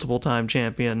a multiple-time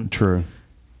champion. True.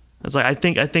 It's like I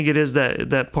think it is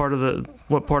that part of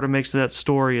what part of makes that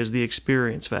story is the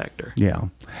experience factor. Yeah.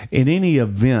 In any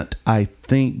event, I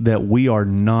think that we are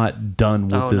not done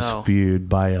with this feud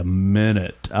by a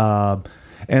minute. And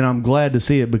I'm glad to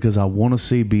see it because I want to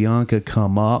see Bianca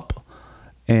come up.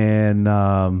 And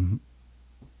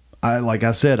like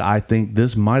I said, I think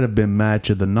this might have been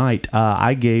match of the night.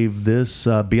 I gave this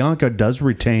Bianca does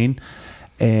retain,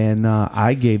 and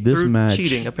I gave this match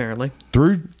cheating apparently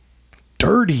through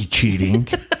dirty cheating.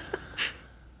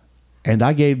 And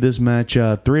I gave this match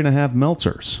 3.5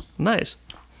 Meltzers. Nice.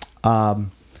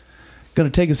 Going to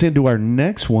take us into our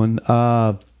next one.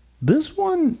 This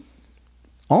one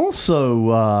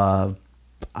also,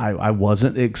 I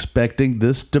wasn't expecting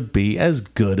this to be as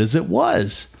good as it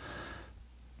was.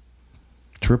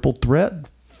 Triple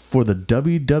threat for the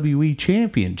WWE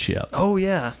Championship. Oh,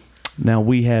 yeah. Now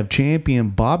we have champion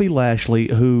Bobby Lashley,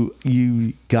 who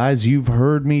you've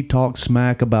heard me talk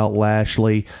smack about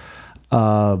Lashley.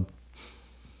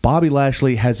 Bobby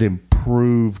Lashley has improved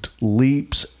improved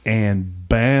leaps and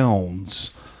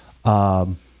bounds.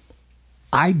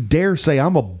 I dare say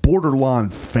I'm a borderline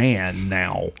fan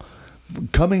now.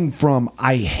 Coming from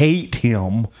I hate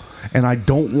him and I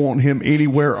don't want him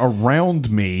anywhere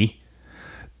around me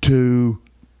to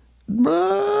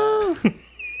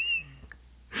this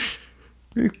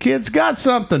kid's got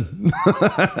something.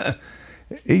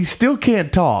 He still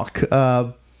can't talk,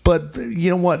 but you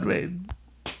know what?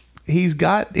 He's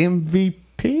got MVP.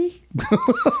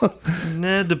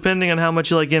 Nah, depending on how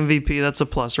much you like MVP, that's a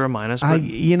plus or a minus. But,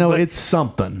 it's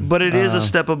something. But it is a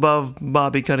step above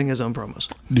Bobby cutting his own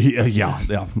promos.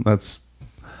 Yeah. That's.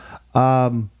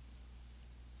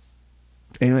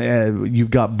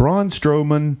 You've got Braun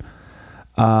Strowman,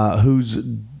 who's,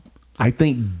 I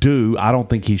think, due. I don't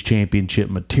think he's championship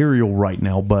material right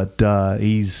now, but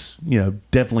he's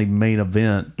definitely main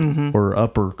event or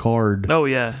upper card. Oh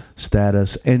yeah,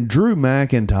 status. And Drew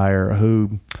McIntyre,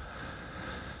 who.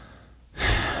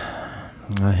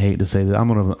 I hate to say that. I'm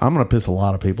gonna piss a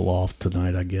lot of people off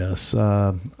tonight, I guess.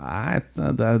 The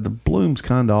bloom's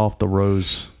kind of off the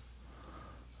rose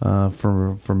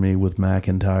for me with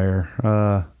McIntyre.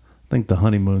 I think the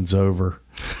honeymoon's over.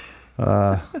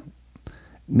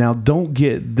 Now,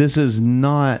 this is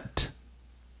not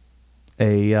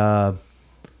a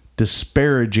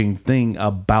disparaging thing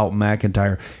about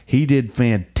McIntyre. He did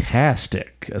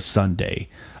fantastic Sunday.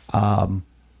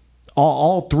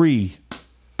 All three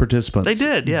participants. They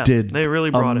did, yeah. They really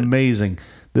brought it. Amazing.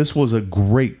 This was a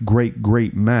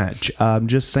great match. I'm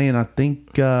just saying, I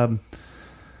think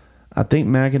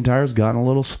McIntyre's gotten a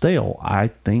little stale. I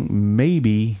think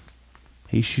maybe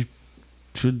he should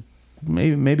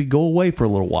maybe go away for a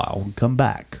little while and come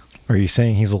back. Are you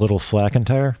saying he's a little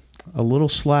slack-and-tire? A little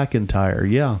slack-and-tire,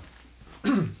 yeah.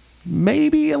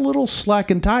 Maybe a little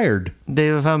slack-and-tired.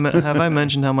 Dave, have I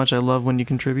mentioned how much I love when you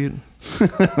contribute?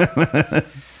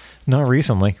 Not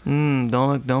recently.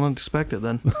 Don't expect it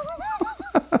then.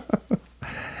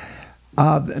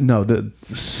 No,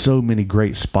 so many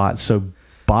great spots. So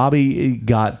Bobby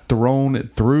got thrown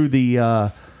through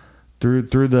the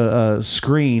through the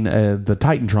screen, the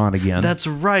Titantron again. That's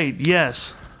right.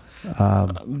 Yes.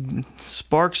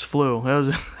 Sparks flew.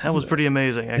 That was pretty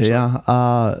amazing. Actually.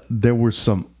 Yeah. There were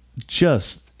some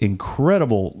just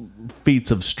incredible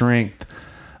feats of strength.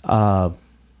 Braun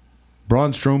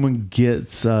Strowman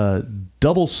gets a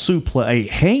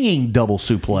hanging double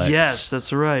suplex. Yes,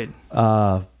 that's right.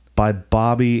 By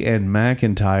Bobby and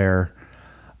McIntyre.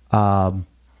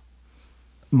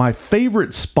 My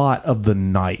favorite spot of the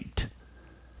night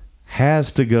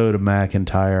has to go to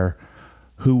McIntyre,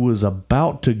 who was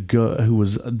about to go.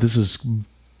 This is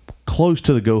close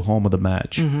to the go home of the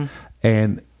match,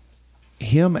 and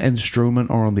him and Strowman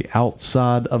are on the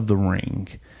outside of the ring.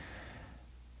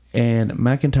 And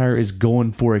McIntyre is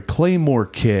going for a Claymore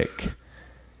kick,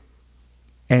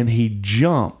 and he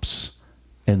jumps,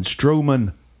 and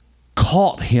Strowman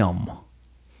caught him.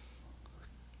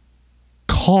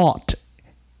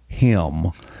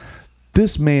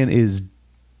 This man is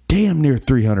damn near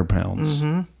 300 pounds.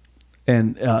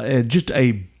 And just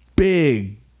a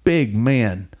big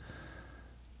man.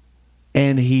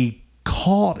 And he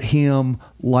caught him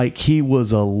like he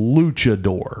was a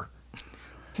luchador.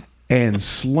 And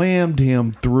slammed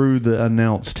him through the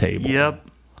announce table. Yep.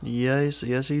 Yes,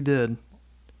 he did.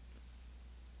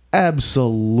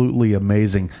 Absolutely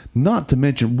amazing. Not to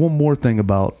mention one more thing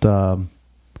about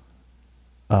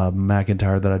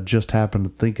McIntyre that I just happened to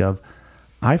think of.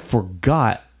 I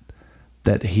forgot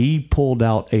that he pulled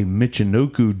out a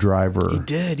Michinoku driver. He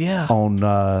did, yeah. On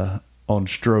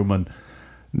Strowman.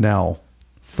 Now,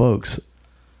 folks,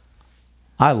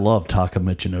 I love Taka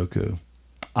Michinoku.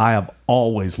 I have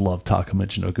always loved Taka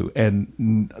Michinoku,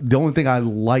 and the only thing I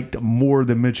liked more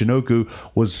than Michinoku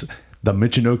was the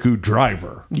Michinoku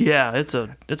driver. Yeah, it's a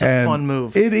fun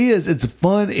move. It is. It's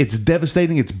fun. It's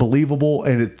devastating. It's believable,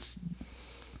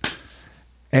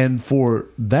 and for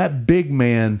that big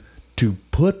man to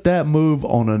put that move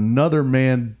on another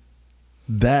man,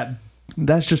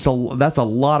 that's a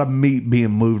lot of meat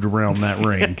being moved around that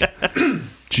ring.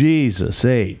 Jesus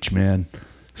H, man.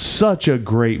 Such a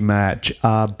great match.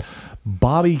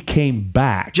 Bobby came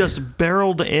back. Just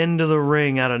barreled into the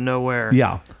ring out of nowhere.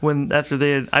 Yeah.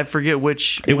 I forget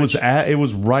which. It was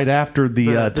right after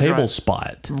the table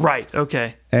spot. Right.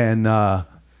 Okay. And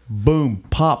boom,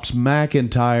 pops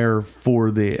McIntyre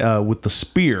for the with the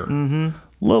spear.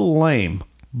 Little lame,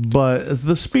 but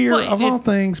the spear of all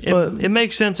things. But it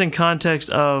makes sense in context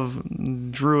of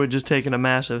Drew had just taken a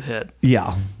massive hit.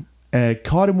 Yeah.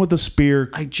 Caught him with a spear,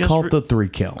 caught the 3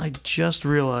 count. I just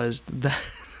realized that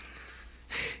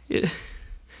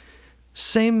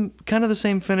kind of the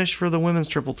same finish for the women's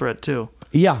triple threat too.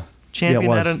 Yeah.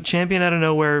 Champion out of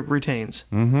nowhere retains.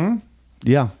 Mm-hmm.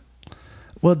 Yeah.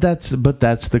 Well, that's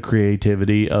the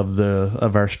creativity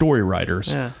of our story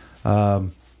writers. Yeah.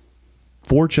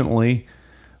 Fortunately,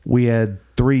 we had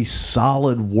 3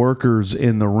 solid workers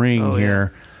in the ring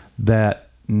here that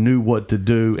knew what to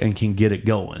do and can get it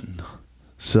going.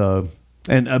 So,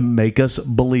 and make us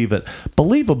believe it.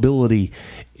 Believability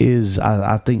is,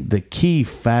 I think, the key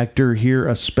factor here,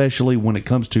 especially when it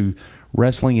comes to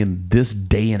wrestling in this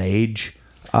day and age.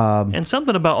 And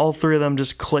something about all 3 of them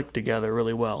just clicked together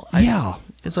really well.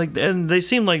 It's like, and they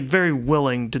seem like very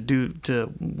willing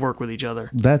to work with each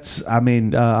other.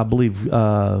 I believe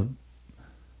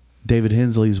David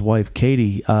Hensley's wife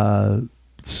Katie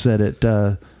said it.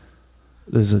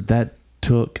 That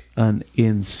took an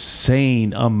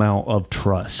insane amount of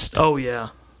trust. Oh yeah.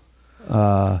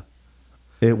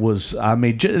 It was.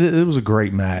 It was a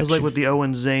great match. It was like with the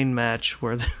Owen Zayn match,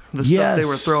 where the stuff they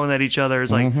were throwing at each other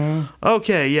is like,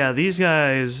 okay, yeah, these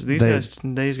guys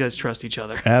trust each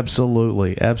other.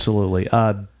 Absolutely.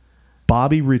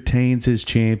 Bobby retains his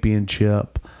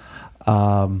championship.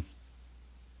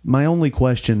 My only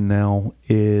question now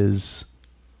is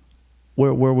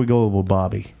where we go with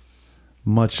Bobby.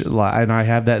 And I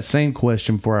have that same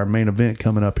question for our main event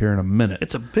coming up here in a minute.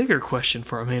 It's a bigger question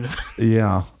for our main event.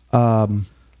 Yeah.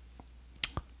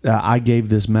 I gave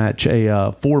this match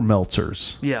a 4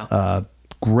 Meltzers. Yeah.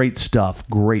 Great stuff.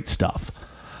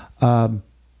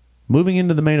 Moving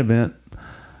into the main event,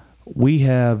 we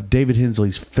have David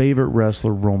Hensley's favorite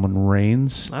wrestler, Roman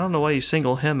Reigns. I don't know why you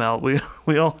single him out. We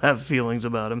all have feelings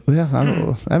about him.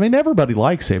 Yeah, everybody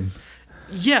likes him.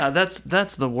 Yeah,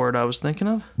 that's the word I was thinking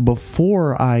of.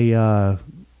 Before I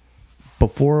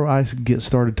get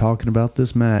started talking about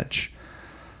this match,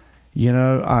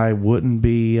 I wouldn't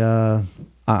be.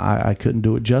 I couldn't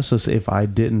do it justice if I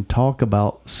didn't talk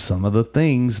about some of the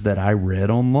things that I read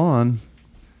online.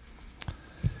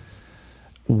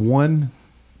 One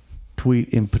tweet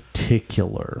in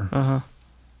particular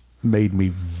made me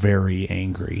very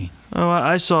angry. Oh,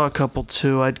 I saw a couple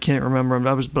too. I can't remember them.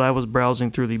 I was browsing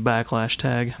through the Backlash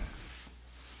tag.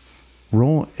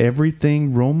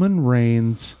 Everything Roman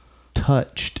Reigns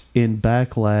touched in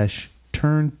Backlash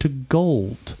turned to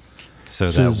gold. So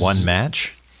that one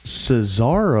match?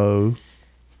 Cesaro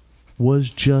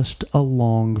was just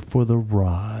along for the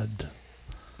ride.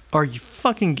 Are you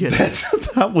fucking kidding?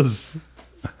 That was...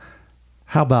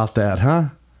 How about that, huh?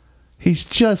 He's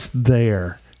just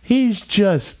there. He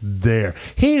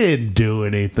didn't do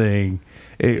anything.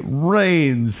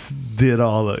 Reigns did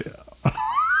all the...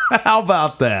 How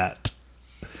about that?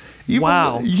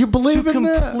 Wow. You believe in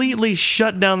that? To completely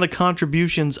shut down the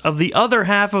contributions of the other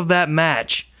half of that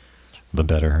match. The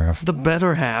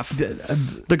better half.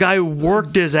 The guy who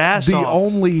worked his ass off.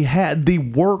 Only had the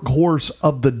workhorse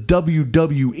of the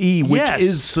WWE, which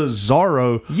is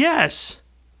Cesaro. Yes.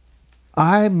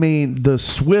 The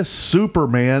Swiss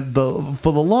Superman,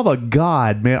 for the love of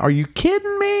God, man, are you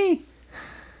kidding me?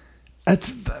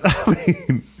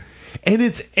 And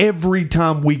it's every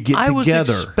time we get together. I was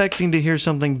expecting to hear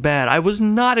something bad. I was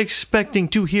not expecting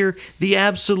to hear the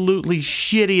absolutely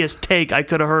shittiest take I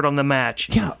could have heard on the match.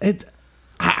 Yeah, it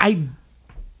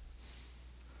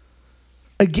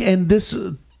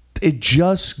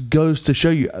just goes to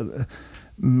show you,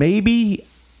 maybe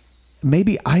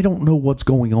I don't know what's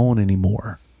going on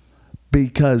anymore,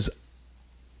 because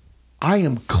I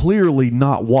am clearly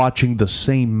not watching the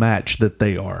same match that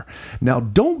they are. Now,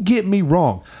 don't get me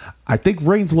wrong. I think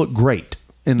Reigns looked great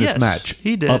in this match.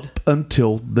 He did. Up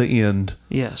until the end.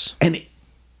 Yes. And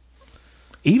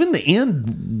even the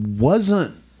end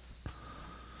wasn't...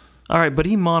 All right, but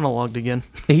he monologued again.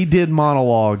 He did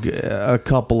monologue a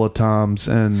couple of times.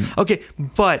 Okay,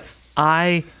 but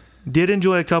I did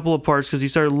enjoy a couple of parts because he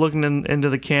started looking into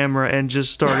the camera and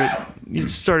just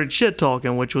started shit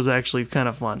talking, which was actually kind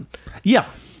of fun. Yeah,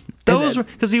 those were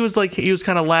because he was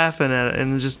kind of laughing at it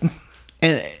and just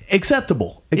and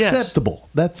acceptable. Yes.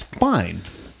 That's fine.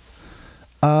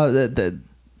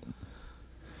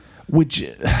 Which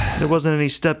there wasn't any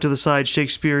step to the side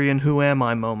Shakespearean "Who am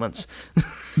I" moments.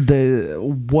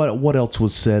 What else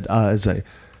was said?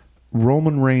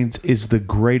 Roman Reigns is the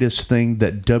greatest thing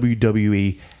that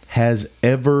WWE has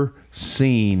ever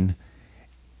seen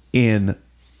in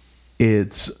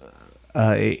its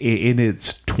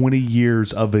 20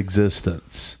 years of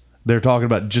existence. They're talking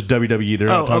about just WWE. They're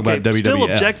not talking about WWF. Still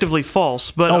objectively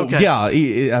false, but okay. Yeah.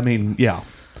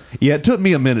 Yeah. It took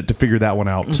me a minute to figure that one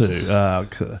out too.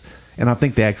 And I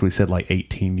think they actually said like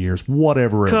 18 years,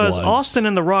 whatever it was. Because Austin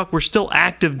and The Rock were still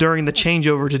active during the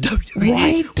changeover to WWE.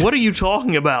 Right? What are you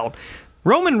talking about?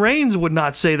 Roman Reigns would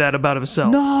not say that about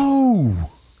himself. No.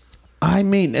 I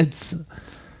mean, it's...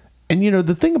 And, you know,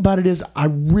 the thing about it is,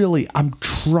 I'm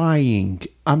trying.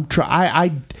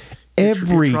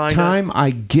 Every time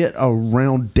I get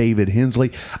around David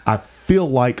Hensley, I feel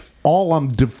like all I'm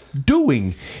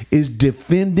doing is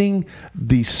defending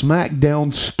the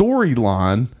SmackDown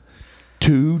storyline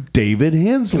to David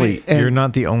Hensley. And you're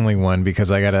not the only one, because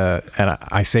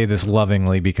I say this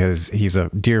lovingly because he's a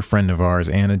dear friend of ours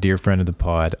and a dear friend of the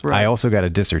pod. Right. I also got a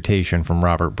dissertation from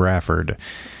Robert Bradford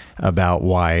about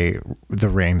why the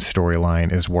Reigns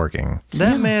storyline is working.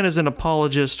 That man is an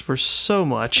apologist for so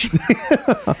much.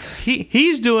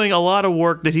 He's doing a lot of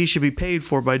work that he should be paid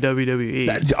for by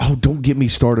WWE. Don't get me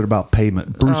started about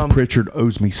payment. Bruce Pritchard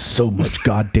owes me so much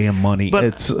goddamn money.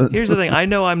 But here's the thing. I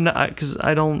know I'm not, because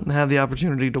I don't have the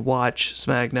opportunity to watch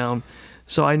SmackDown,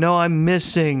 so I know I'm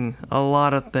missing a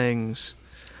lot of things,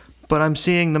 but I'm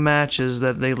seeing the matches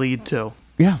that they lead to.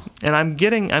 Yeah, and I'm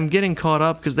getting caught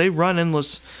up because they run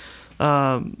endless, they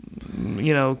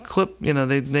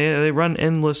run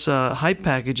endless hype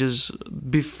packages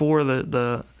before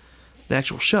the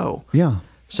actual show. Yeah,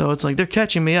 so it's like they're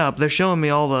catching me up. They're showing me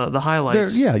all the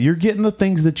highlights. You're getting the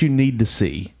things that you need to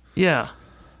see. Yeah,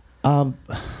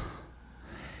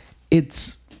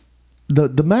 it's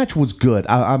the match was good.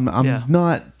 I'm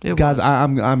not, guys.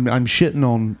 I'm shitting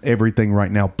on everything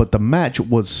right now, but the match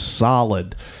was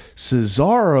solid.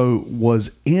 Cesaro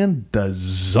was in the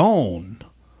zone.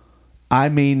 I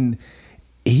mean,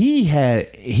 he had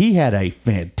a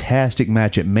fantastic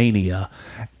match at Mania,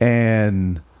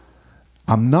 and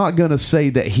I'm not going to say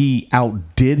that he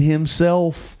outdid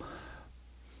himself,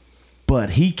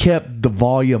 but he kept the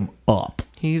volume up.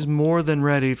 He's more than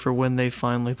ready for when they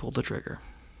finally pull the trigger.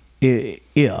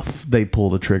 If they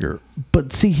pull the trigger.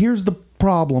 But see, here's the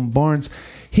problem, Barnes.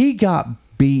 He got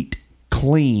beat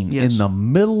clean in the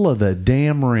middle of the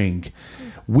damn ring.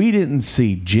 We didn't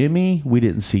see Jimmy. We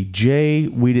didn't see Jay.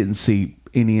 We didn't see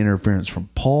any interference from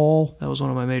Paul. That was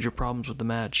one of my major problems with the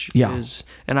match. Yeah.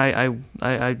 And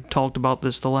I talked about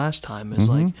this the last time. It's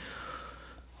like,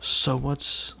 so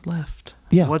what's left?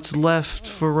 Yeah. What's left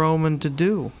for Roman to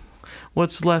do?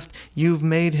 What's left? You've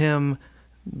made him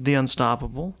the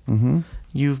unstoppable.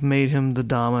 You've made him the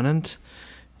dominant.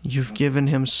 You've given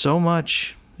him so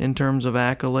much in terms of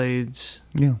accolades.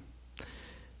 Yeah.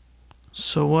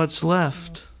 So what's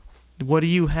left? What do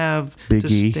you have Big to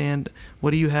E. stand?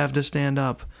 What do you have to stand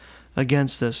up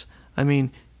against this? I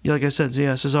mean, like I said,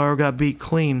 Cesaro got beat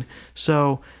clean.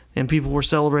 So, and people were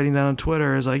celebrating that on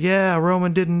Twitter. It's like, yeah,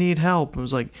 Roman didn't need help. It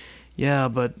was like, yeah,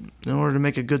 but in order to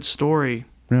make a good story,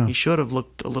 he should have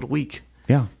looked a little weak.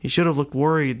 Yeah. He should have looked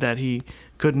worried that he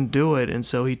couldn't do it, and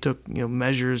so he took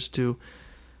measures to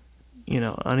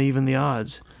uneven the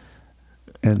odds.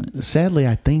 And sadly,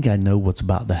 I think I know what's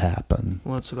about to happen.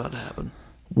 What's about to happen?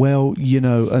 Well,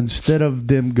 instead of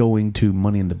them going to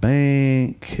Money in the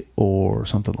Bank or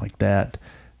something like that,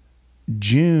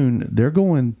 June, they're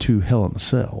going to Hell in the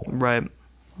Cell. Right.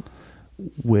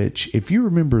 Which, if you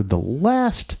remember the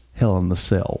last Hell in the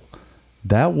Cell,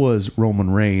 that was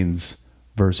Roman Reigns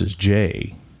versus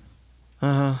Jay.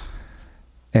 Uh-huh.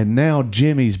 And now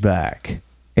Jimmy's back.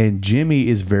 And Jimmy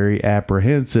is very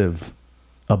apprehensive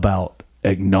about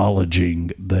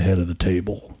acknowledging the head of the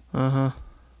table. Uh-huh.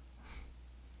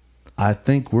 I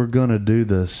think we're going to do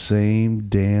the same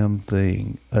damn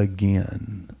thing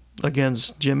again.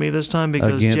 Against Jimmy this time?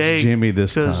 Because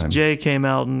Jay came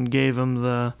out and gave him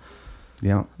the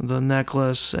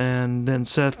necklace, and then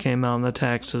Seth came out and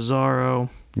attacked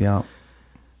Cesaro. Yeah.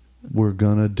 We're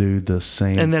going to do the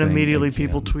same thing. And then immediately again.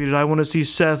 people tweeted, I want to see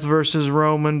Seth versus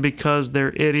Roman because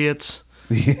they're idiots.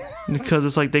 Because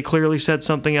it's like they clearly set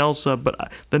something else up,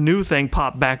 but the new thing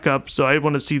popped back up, so I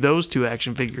want to see those two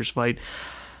action figures fight.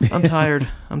 I'm tired.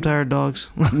 I'm tired, dogs.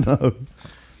 No.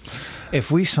 If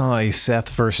we saw a Seth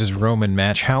versus Roman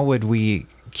match, how would we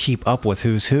keep up with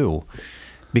who's who?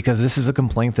 Because this is a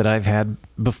complaint that I've had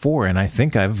before, and I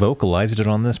think I've vocalized it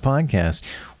on this podcast.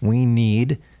 We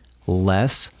need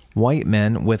less white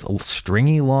men with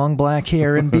stringy long black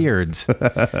hair and beards.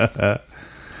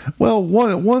 Well,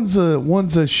 one's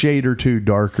a shade or two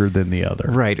darker than the other.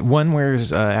 Right. One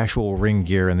wears actual ring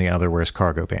gear and the other wears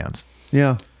cargo pants.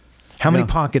 Yeah. How many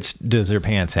pockets does their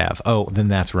pants have? Oh, then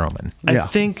that's Roman. I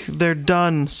think they're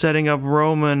done setting up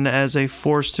Roman as a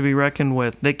force to be reckoned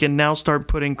with. They can now start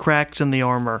putting cracks in the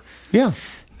armor. Yeah.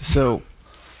 So,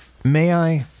 may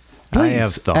I I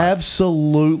have thoughts.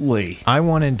 Absolutely. I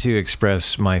wanted to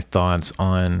express my thoughts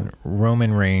on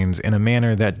Roman Reigns in a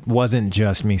manner that wasn't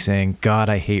just me saying, God,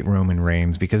 I hate Roman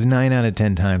Reigns, because 9 out of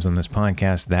 10 times on this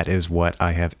podcast, that is what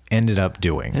I have ended up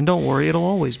doing. And don't worry, it'll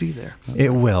always be there.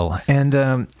 It will. And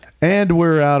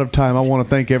we're out of time. I want to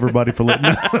thank everybody for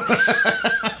listening.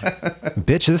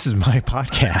 Bitch, this is my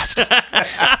podcast.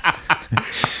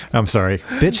 I'm sorry.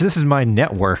 Bitch, this is my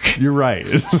network. You're right.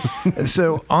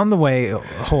 So on the way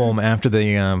home after the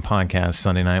podcast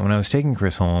Sunday night, when I was taking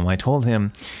Chris home, I told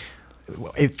him,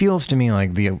 it feels to me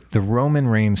like the Roman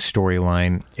Reigns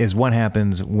storyline is what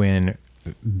happens when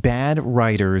bad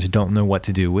writers don't know what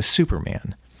to do with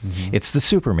Superman. Mm-hmm. It's the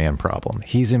Superman problem.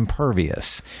 He's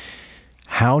impervious.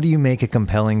 How do you make a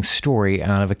compelling story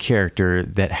out of a character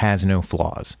that has no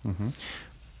flaws? Mm-hmm.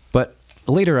 But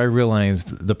later I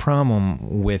realized the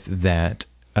problem with that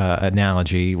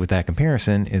analogy, with that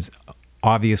comparison, is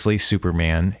obviously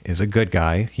Superman is a good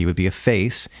guy. He would be a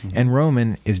face, mm-hmm. and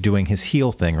Roman is doing his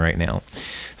heel thing right now.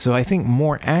 So I think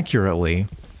more accurately,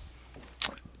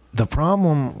 the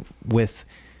problem with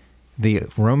the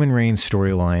Roman Reigns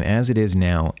storyline as it is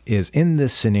now is, in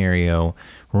this scenario,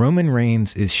 Roman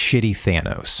Reigns is shitty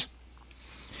Thanos.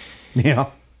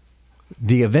 Yeah.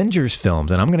 The Avengers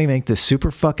films, and I'm going to make this super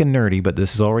fucking nerdy, but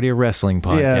this is already a wrestling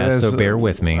podcast, so bear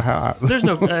with me. There's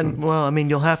no, well, I mean,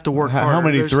 you'll have to work harder. How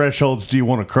many thresholds do you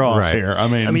want to cross here? I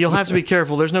mean, you'll have to be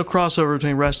careful. There's no crossover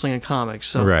between wrestling and comics.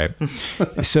 So. Right.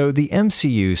 So the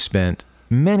MCU spent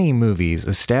many movies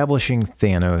establishing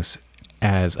Thanos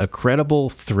as a credible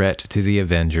threat to the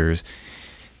Avengers.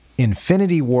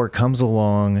 Infinity War comes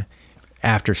along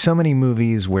after so many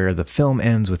movies where the film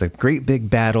ends with a great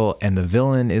big battle and the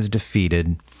villain is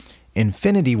defeated.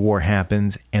 Infinity War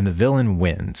happens and the villain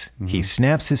wins. Mm-hmm. He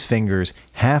snaps his fingers,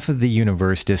 half of the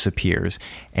universe disappears,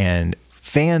 and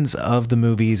fans of the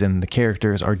movies and the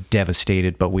characters are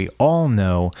devastated, but we all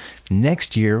know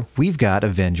next year we've got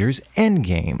Avengers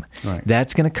Endgame. Right.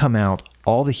 That's going to come out.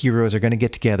 All the heroes are going to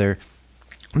get together.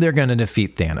 They're going to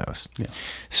defeat Thanos. Yeah.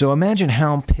 So imagine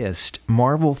how pissed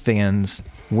Marvel fans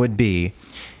would be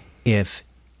if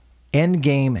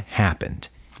Endgame happened,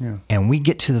 and we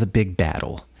get to the big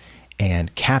battle,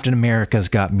 and Captain America's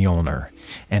got Mjolnir,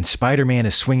 and Spider-Man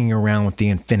is swinging around with the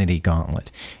Infinity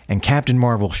Gauntlet, and Captain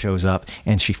Marvel shows up,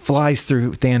 and she flies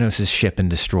through Thanos' ship and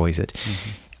destroys it. Mm-hmm.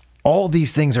 All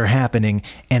these things are happening,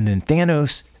 and then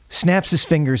Thanos snaps his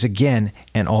fingers again,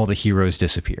 and all the heroes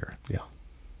disappear. Yeah.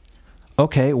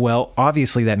 Okay, well,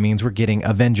 obviously that means we're getting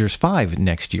Avengers 5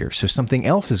 next year. So something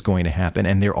else is going to happen,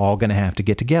 and they're all going to have to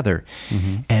get together.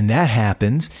 Mm-hmm. And that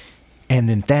happens, and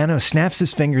then Thanos snaps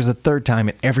his fingers a third time,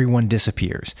 and everyone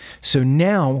disappears. So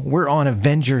now we're on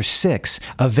Avengers 6,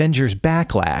 Avengers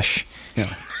Backlash.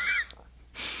 Yeah.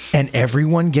 And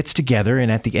everyone gets together,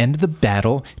 and at the end of the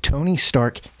battle, Tony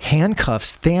Stark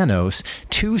handcuffs Thanos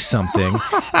to something,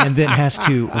 and then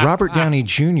Robert Downey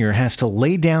Jr. has to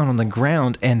lay down on the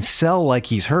ground and sell like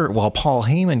he's hurt, while Paul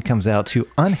Heyman comes out to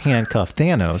unhandcuff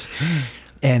Thanos.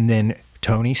 And then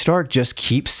Tony Stark just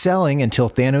keeps selling until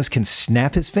Thanos can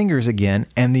snap his fingers again,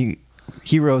 and the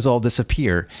heroes all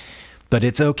disappear. But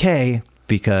it's okay,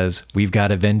 because we've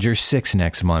got Avengers 6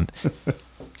 next month.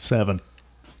 7.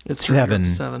 It's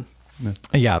 7.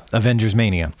 Yeah, Avengers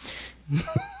Mania.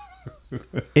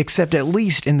 Except at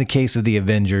least in the case of the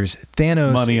Avengers,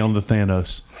 Thanos... Money on the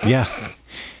Thanos. Yeah.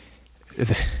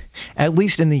 At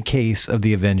least in the case of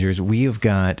the Avengers, we have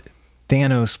got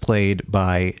Thanos played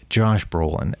by Josh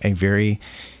Brolin, a very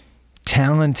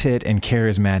talented and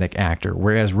charismatic actor,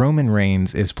 whereas Roman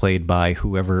Reigns is played by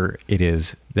whoever it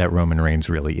is that Roman Reigns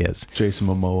really is. Jason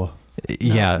Momoa.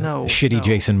 Yeah,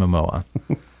 Jason Momoa.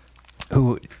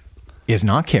 Who is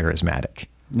not charismatic.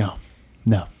 No,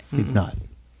 he's not.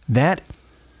 That,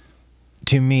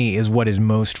 to me, is what is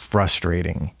most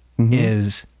frustrating,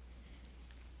 is,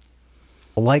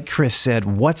 like Chris said,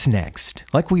 what's next?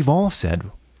 Like we've all said,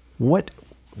 what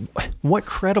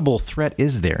credible threat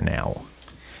is there now?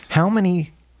 How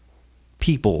many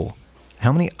people,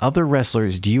 how many other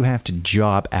wrestlers do you have to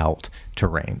job out to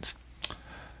Reigns?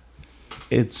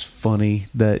 It's funny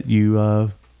that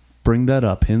you... bring that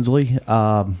up, Hensley.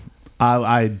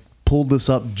 I pulled this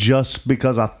up just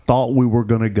because I thought we were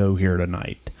going to go here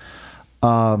tonight.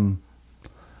 I'm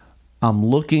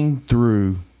looking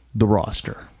through the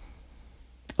roster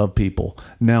of people.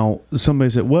 Now, somebody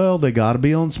said, well, they got to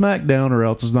be on SmackDown or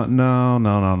else it's not. No.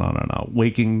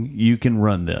 You can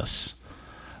run this.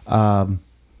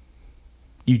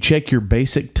 You check your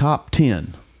basic top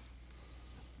 10.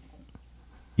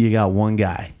 You got one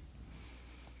guy.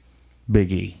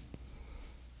 Big E.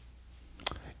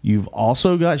 You've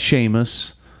also got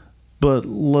Sheamus, But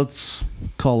let's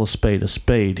call a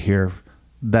spade here.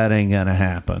 That ain't going to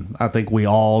happen. I think we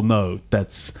all know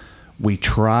we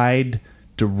tried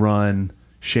to run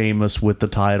Sheamus with the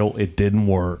title. It didn't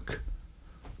work.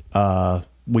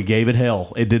 We gave it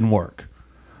hell. It didn't work.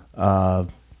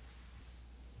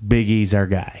 Big E's our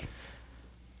guy.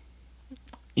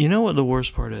 You know what the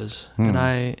worst part is?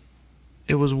 And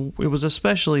it was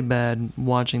especially bad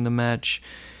watching the match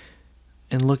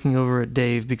and looking over at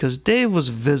Dave, because Dave was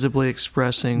visibly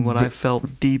expressing what I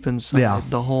felt deep inside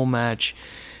the whole match.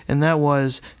 And that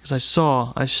was because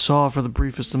I saw for the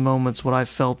briefest of moments what I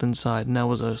felt inside, and that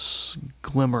was a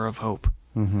glimmer of hope.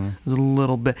 It was a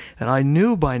little bit. And I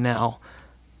knew by now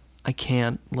I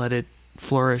can't let it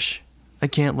flourish. I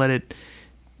can't let it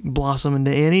blossom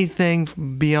into anything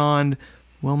beyond,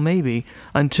 well, maybe,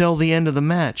 until the end of the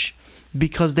match.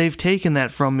 Because they've taken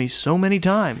that from me so many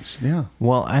times. Yeah.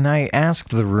 Well, and I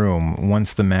asked the room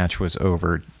once the match was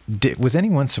over, was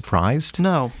anyone surprised?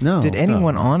 No. Did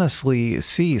anyone honestly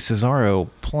see Cesaro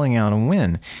pulling out a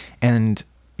win? And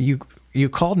you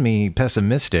called me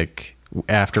pessimistic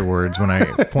afterwards when I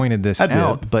pointed this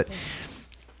out, but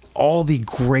all the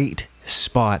great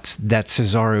spots that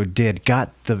Cesaro did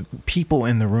got the people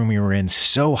in the room we were in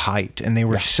so hyped, and they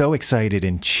were so excited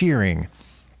and cheering.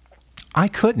 I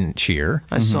couldn't cheer.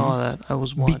 I saw that. I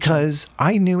was watching. Because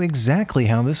I knew exactly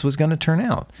how this was going to turn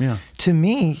out. Yeah. To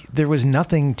me, there was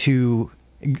nothing to...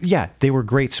 Yeah, they were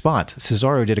great spots.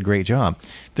 Cesaro did a great job.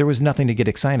 There was nothing to get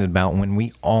excited about when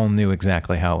we all knew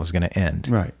exactly how it was going to end.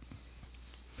 Right.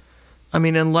 I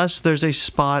mean, unless there's a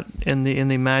spot in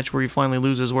the match where he finally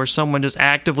loses, where someone just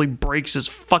actively breaks his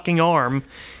fucking arm,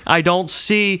 I don't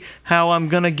see how I'm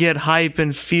gonna get hype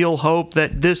and feel hope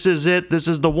that this is it, this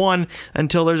is the one,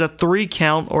 until there's a 3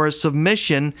 count or a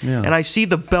submission, and I see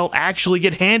the belt actually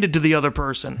get handed to the other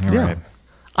person. Right.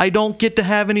 I don't get to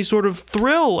have any sort of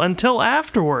thrill until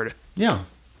afterward. Yeah.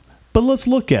 But let's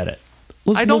look at it.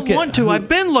 I don't want to. I've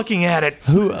been looking at it.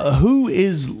 Who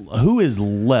is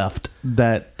left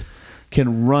that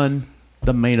can run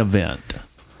the main event?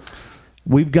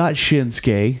 We've got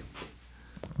Shinsuke,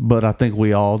 but I think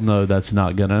we all know that's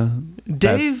not gonna.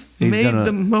 Dave made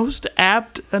the most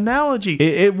apt analogy.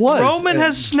 It was. Roman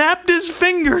has snapped his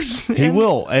fingers. He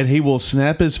will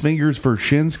snap his fingers for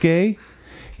Shinsuke.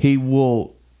 He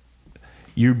will.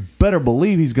 You better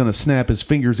believe he's going to snap his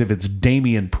fingers if it's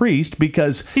Damian Priest,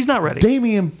 because he's not ready.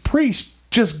 Damian Priest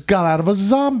just got out of a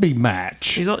zombie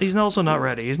match. He's also not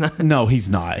ready. He's not. No, he's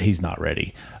not. He's not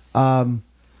ready.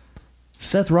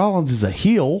 Seth Rollins is a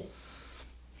heel,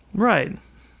 right?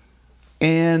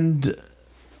 And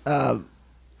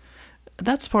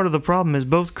that's part of the problem. Is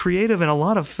both creative and a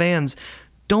lot of fans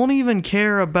don't even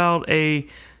care about a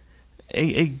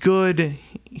good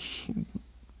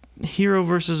hero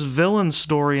versus villain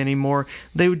story anymore.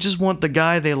 They would just want the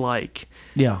guy they like.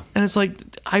 Yeah. And it's like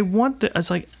it's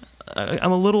like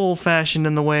I'm a little old fashioned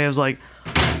in the way I was like,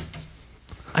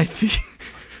 I think.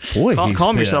 Boy,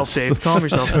 calm yourself, Dave. Calm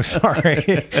yourself. So sorry.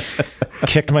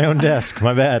 Kicked my own desk.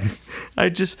 My bad.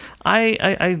 I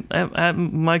at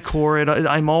my core,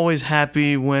 I'm always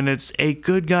happy when it's a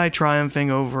good guy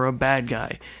triumphing over a bad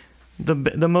guy.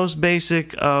 The most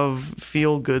basic of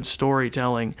feel-good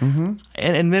storytelling. And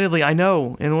admittedly, I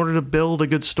know in order to build a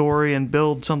good story and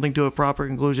build something to a proper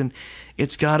conclusion,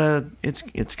 it's gotta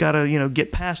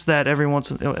get past that every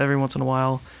once in a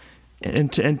while,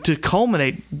 and to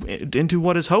culminate into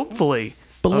what is hopefully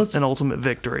an ultimate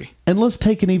victory. And let's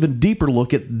take an even deeper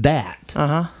look at that.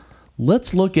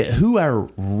 Let's look at who our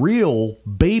real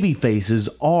baby faces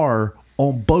are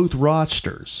on both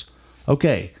rosters.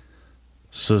 Okay.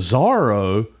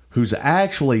 Cesaro, who's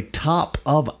actually top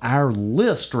of our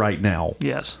list right now.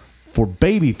 Yes. For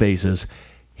baby faces,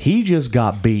 he just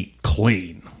got beat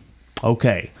clean.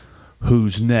 Okay,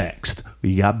 who's next?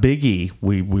 We got Big E.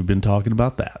 We've been talking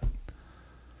about that.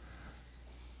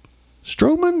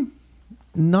 Strowman,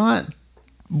 not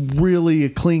really a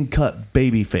clean-cut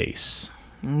baby face.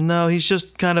 No, he's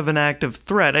just kind of an active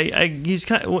threat. He's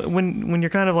kind of, when you're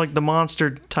kind of like the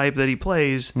monster type that he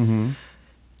plays.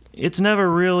 It's never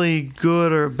really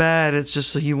good or bad. It's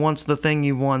just he wants the thing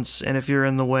he wants, and if you're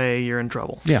in the way, you're in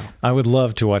trouble. Yeah. I would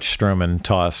love to watch Strowman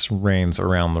toss Reigns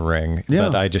around the ring,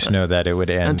 but I just know that it would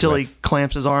end until he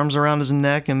clamps his arms around his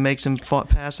neck and makes him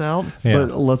pass out. Yeah.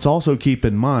 But let's also keep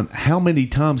in mind, how many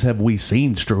times have we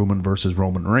seen Strowman versus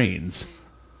Roman Reigns?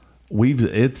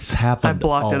 It's happened. I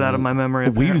blocked it out of my memory.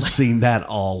 Apparently. We've seen that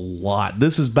a lot.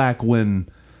 This is back when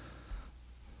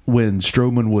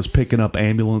Strowman was picking up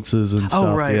ambulances and stuff.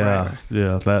 Oh, right, yeah,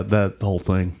 that whole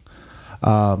thing.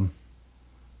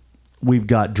 We've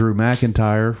got Drew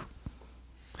McIntyre.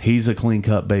 He's a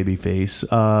clean-cut babyface.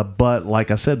 But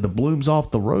like I said, the bloom's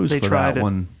off the rose for that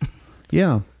one.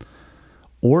 Yeah.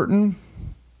 Orton,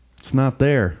 it's not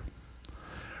there.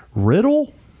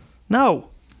 Riddle? No.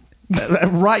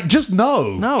 Right, just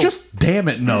no. No. Just damn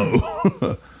it,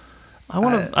 no.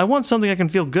 I want something I can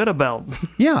feel good about.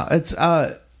 Yeah, it's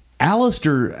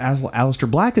Aleister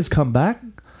Black has come back.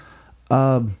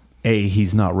 A,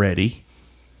 he's not ready.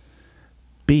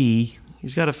 B,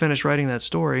 he's got to finish writing that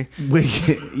story. We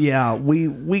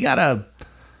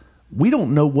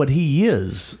don't know what he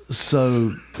is,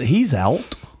 so he's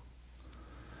out.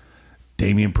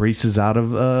 Damian Priest is out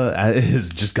of has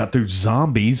just got through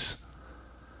zombies.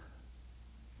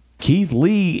 Keith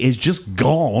Lee is just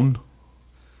gone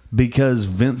because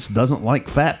Vince doesn't like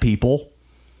fat people.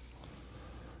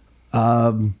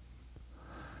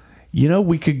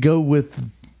 We could go with,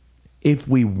 if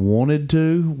we wanted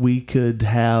to, we could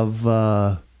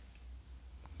have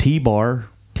T-Bar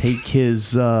take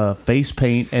his face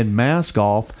paint and mask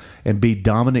off and be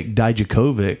Dominic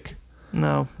Dijakovic.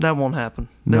 No, that won't happen.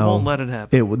 They won't let it happen.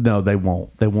 They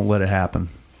won't. They won't let it happen.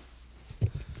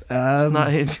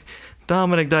 Dominic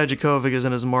Dijakovic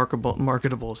isn't as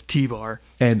marketable as T-Bar.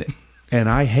 And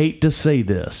I hate to say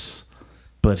this,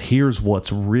 but here's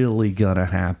what's really gonna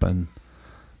happen.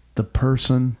 The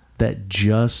person that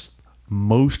just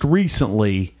most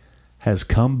recently has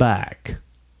come back.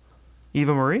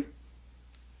 Eva Marie?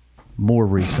 More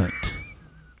recent.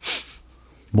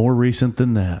 More recent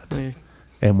than that. Yeah.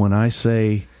 And when I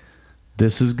say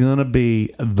this is going to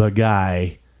be the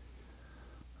guy,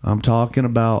 I'm talking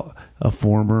about a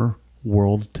former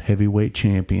world heavyweight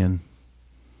champion.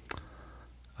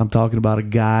 I'm talking about a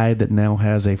guy that now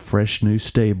has a fresh new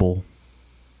stable.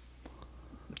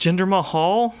 Jinder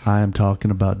Mahal? I am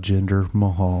talking about Jinder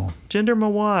Mahal. Jinder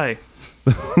Mahal.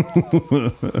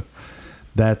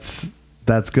 That's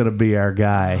going to be our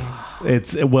guy.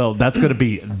 That's going to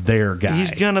be their guy.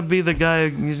 He's going to be the guy.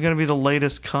 He's going to be the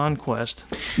latest conquest.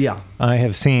 Yeah. I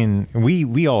have seen,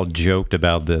 we all joked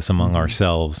about this among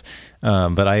ourselves,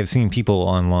 but I have seen people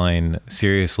online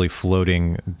seriously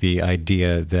floating the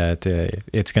idea that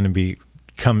it's going to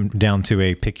come down to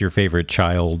a pick your favorite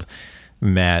child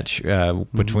match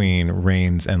between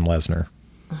Reigns and Lesnar.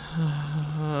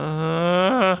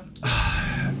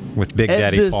 With Big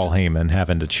Daddy Paul Heyman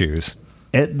having to choose.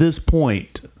 At this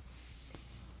point,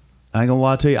 I ain't gonna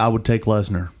lie to you, I would take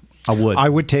Lesnar. I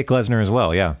would take Lesnar as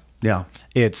well, yeah. Yeah.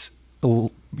 It's,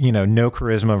 no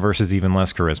charisma versus even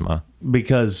less charisma.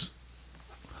 Because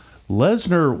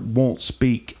Lesnar won't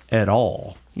speak at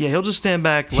all. Yeah, he'll just stand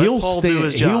back, let Paul do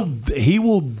his job. He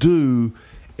will do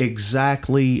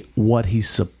exactly what he's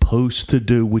supposed to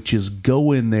do, which is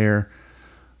go in there,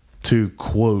 to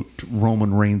quote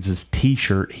Roman Reigns'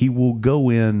 t-shirt, he will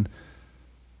go in,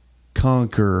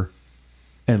 conquer,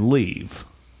 and leave.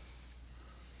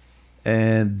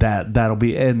 And that'll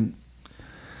be, and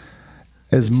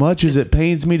as much as it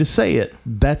pains me to say it,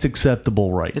 that's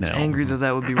acceptable right now. It's angry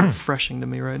that would be refreshing to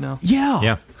me right now.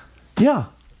 Yeah.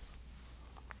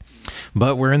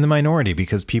 But we're in the minority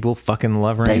because people fucking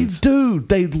love Reigns. They do.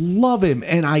 They love him,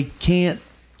 and I can't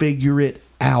figure it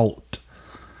out.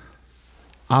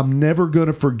 I'm never going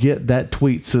to forget that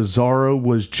tweet. Cesaro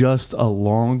was just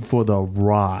along for the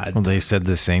ride. Well, they said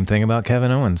the same thing about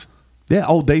Kevin Owens. Yeah.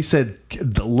 Oh, they said...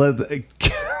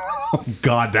 Oh,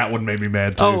 God, that one made me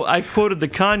mad, too. Oh, I quoted the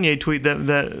Kanye tweet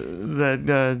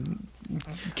that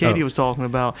Katie was talking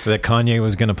about. That Kanye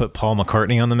was going to put Paul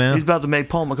McCartney on the map? He's about to make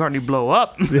Paul McCartney blow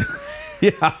up.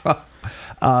 Yeah.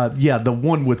 The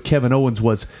one with Kevin Owens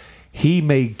was he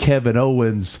made Kevin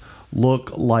Owens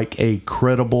look like a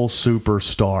credible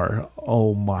superstar.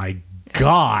 Oh my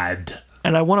God.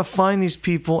 And I want to find these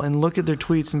people and look at their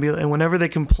tweets and whenever they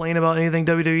complain about anything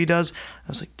WWE does, I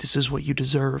was like, this is what you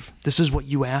deserve. This is what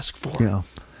you ask for. Yeah.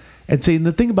 And see,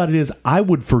 the thing about it is, I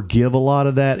would forgive a lot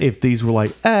of that if these were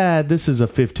like, this is a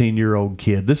 15-year-old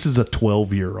kid. This is a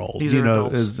 12-year-old. These are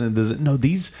adults. No,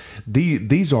 these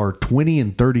are 20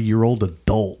 and 30-year-old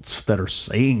adults that are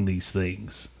saying these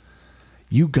things.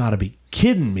 You got to be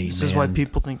kidding me, This is why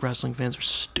people think wrestling fans are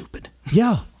stupid.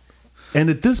 Yeah. And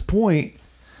at this point,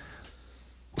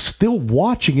 still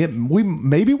watching it,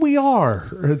 maybe we are.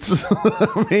 It's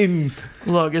I mean,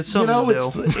 look, it's something to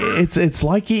do. It's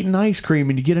like eating ice cream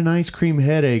and you get an ice cream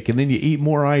headache and then you eat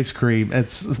more ice cream.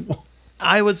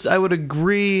 I would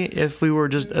agree if I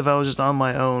was just on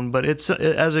my own, but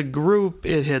as a group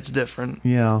it hits different.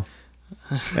 Yeah.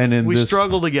 And we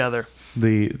struggle together.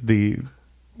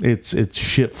 It's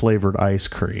shit flavored ice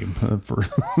cream.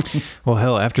 Well,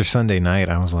 hell, after Sunday night,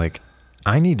 I was like,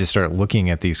 I need to start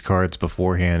looking at these cards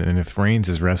beforehand, and if Reigns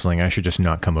is wrestling, I should just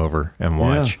not come over and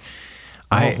watch.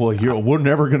 we're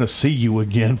never going to see you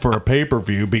again for a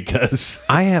pay-per-view because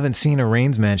I haven't seen a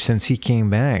Reigns match since he came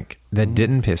back that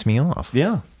didn't piss me off.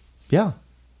 Yeah.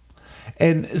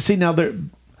 And see, now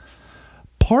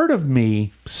part of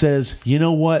me says, you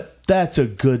know what? That's a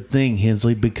good thing,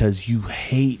 Hensley, because you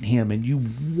hate him and you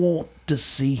want to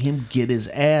see him get his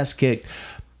ass kicked.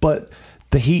 But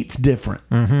the heat's different.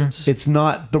 Mm-hmm. It's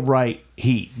not the right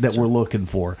heat that we're looking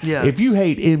for. Yeah, if you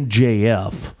hate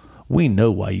MJF, we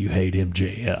know why you hate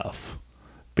MJF.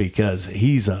 Because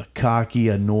he's a cocky,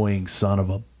 annoying son of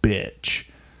a bitch.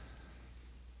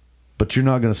 But you're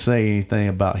not going to say anything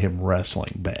about him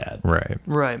wrestling bad.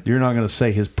 Right. You're not going to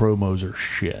say his promos are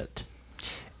shit.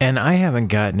 And I haven't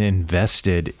gotten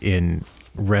invested in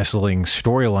wrestling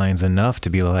storylines enough to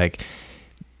be like,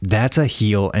 that's a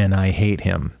heel and I hate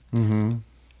him. Mm-hmm.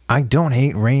 I don't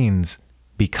hate Reigns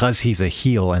because he's a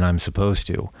heel and I'm supposed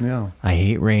to. Yeah. I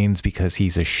hate Reigns because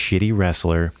he's a shitty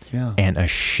wrestler and a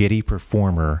shitty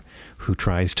performer who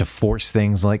tries to force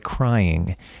things like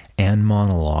crying and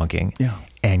monologuing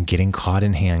and getting caught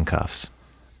in handcuffs.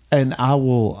 And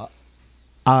I've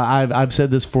said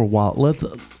this for a while. Let's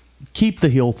keep the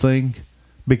heel thing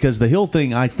because the heel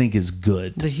thing I think is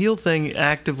good. The heel thing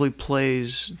actively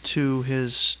plays to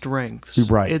his strengths.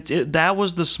 Right. That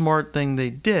was the smart thing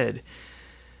they did.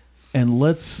 And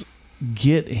let's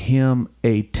get him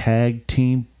a tag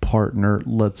team partner.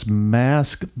 Let's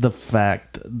mask the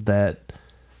fact that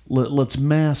let's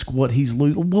mask what he's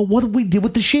losing. Well, what did we do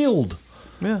with the Shield?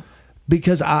 Yeah.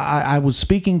 Because I was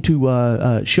speaking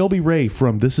to Shelby Ray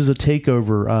from This Is a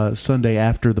Takeover Sunday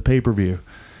after the pay-per-view.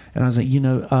 And I was like,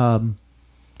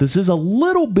 this is a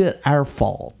little bit our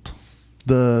fault.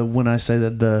 When I say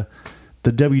that the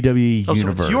WWE universe. So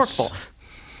it's your fault.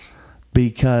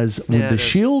 Because when the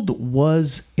Shield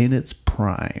was in its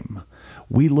prime,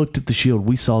 we looked at the Shield.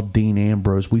 We saw Dean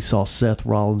Ambrose. We saw Seth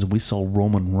Rollins. And we saw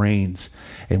Roman Reigns.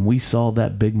 And we saw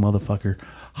that big motherfucker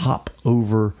hop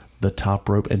over the top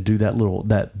rope and do that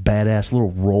badass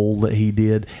little roll that he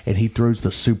did. And he throws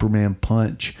the Superman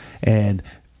punch. And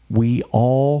we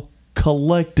all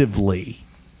collectively,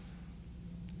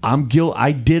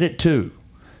 I did it too,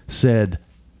 said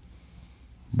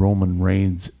Roman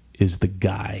Reigns is the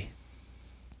guy.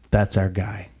 That's our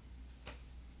guy.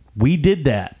 We did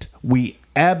that. We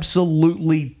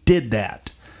absolutely did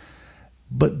that.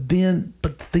 But the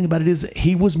thing about it is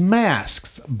he was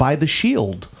masked by the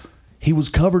Shield. He was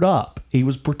covered up. He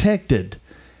was protected.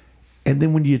 And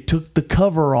then when you took the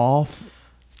cover off,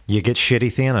 you get shitty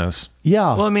Thanos.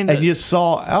 Yeah. Well, I mean, and you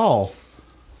saw,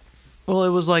 well, it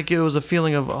was a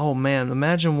feeling of, oh man,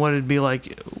 imagine what it'd be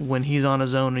like when he's on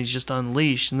his own and he's just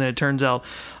unleashed, and then it turns out,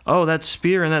 oh, that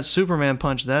spear and that Superman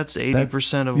punch, that's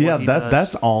 80% of what he does.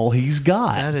 That's all he's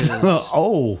got. That is.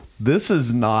 Oh, this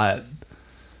isn't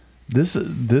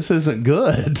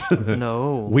good.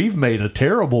 No. We've made a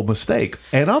terrible mistake,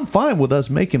 and I'm fine with us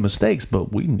making mistakes,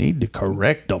 but we need to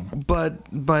correct them.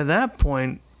 But by that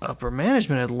point, upper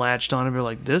management had latched on and be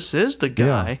like, this is the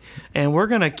guy, and we're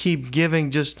gonna keep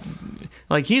giving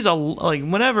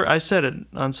whenever I said it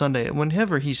on Sunday,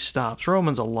 whenever he stops,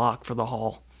 Roman's a lock for the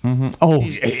Hall. Mm-hmm. Oh,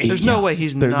 there's no way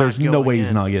he's not. There's no way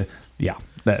he's not going. Yeah,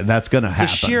 that's gonna happen. The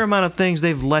sheer amount of things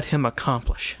they've let him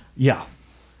accomplish. Yeah,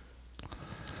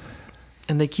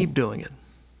 and they keep doing it.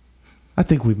 I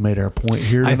think we've made our point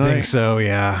here tonight. I think so.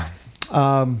 Yeah.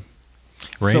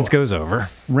 Reigns goes over.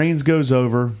 Reigns goes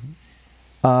over.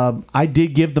 I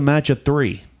did give the match a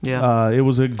 3. Yeah. It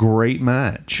was a great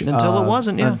match. Until it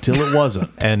wasn't, yeah. Until it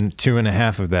wasn't. And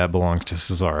 2.5 of that belongs to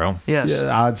Cesaro. Yes.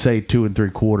 Yeah, I'd say 2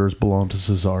 3/4 belong to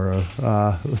Cesaro.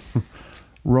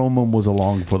 Roman was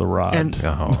along for the ride.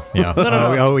 No,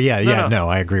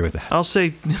 I agree with that. I'll say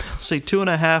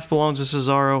 2.5 belongs to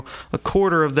Cesaro.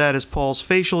 1/4 of that is Paul's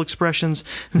facial expressions.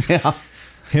 Yeah.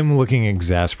 Him looking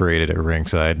exasperated at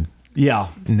ringside. Yeah.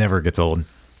 Never gets old.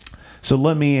 So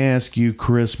let me ask you,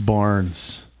 Chris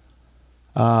Barnes,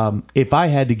 if I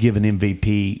had to give an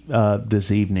MVP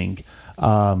this evening,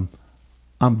 I'm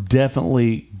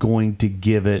definitely going to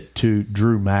give it to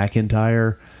Drew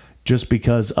McIntyre just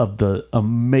because of the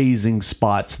amazing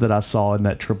spots that I saw in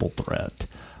that triple threat.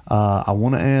 I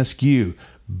want to ask you,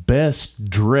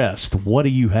 best dressed, what do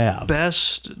you have?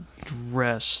 Best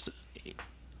dressed.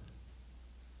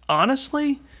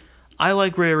 Honestly, I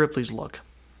like Rhea Ripley's look.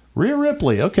 Rhea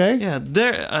Ripley, okay. Yeah,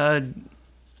 there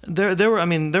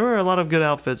were a lot of good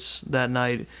outfits that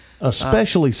night.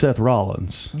 Especially Seth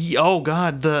Rollins. Oh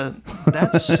God,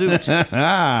 that suit.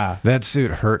 That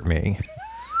suit hurt me.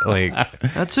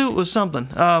 That suit was something.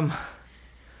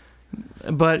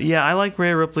 But yeah, I like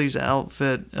Rhea Ripley's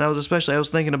outfit, and I was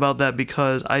thinking about that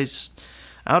because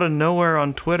out of nowhere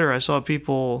on Twitter I saw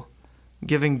people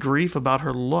giving grief about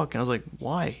her look, and I was like,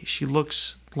 why? She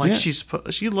looks like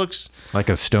she looks like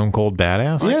a stone cold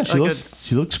badass. Yeah,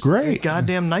 she looks great.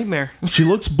 Goddamn nightmare. She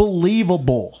looks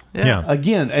believable. Yeah.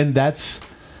 Again, and that's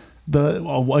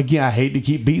again, I hate to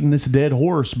keep beating this dead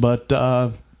horse, but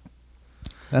I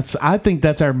think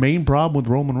that's our main problem with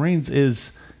Roman Reigns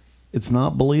is it's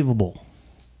not believable.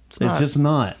 It's just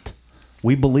not.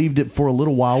 We believed it for a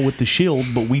little while with the Shield,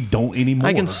 but we don't anymore.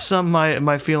 I can sum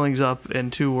my feelings up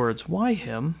in 2 words. Why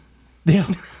him? Yeah.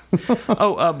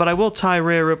 But I will tie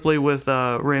Rhea Ripley with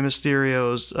Rey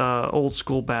Mysterio's old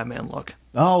school Batman look.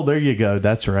 Oh, there you go.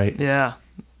 That's right. Yeah.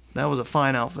 That was a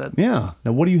fine outfit. Yeah.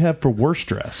 Now, what do you have for worst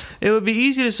dress? It would be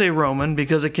easy to say Roman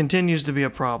because it continues to be a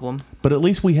problem. But at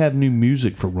least we have new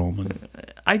music for Roman.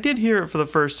 I did hear it for the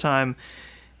first time.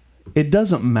 It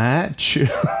doesn't match.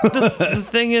 The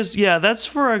thing is, yeah, that's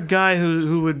for a guy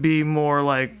who would be more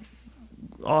like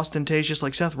ostentatious,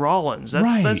 like Seth Rollins.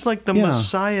 That's like the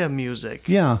Messiah music.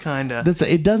 Yeah, kind of.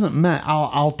 It doesn't matter.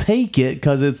 I'll take it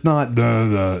because it's not.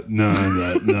 No.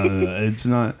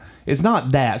 It's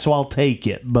not that. So I'll take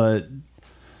it. But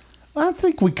I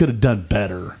think we could have done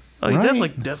better. Oh, you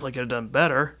definitely could have done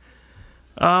better.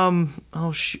 I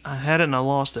had it and I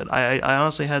lost it. I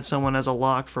honestly had someone as a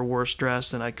lock for worst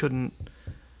dressed, and I couldn't.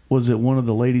 Was it one of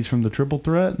the ladies from the Triple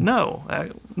Threat? No,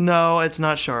 it's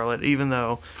not Charlotte. Even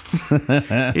though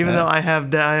I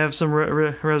have some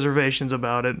reservations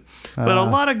about it, but a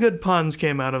lot of good puns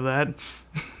came out of that.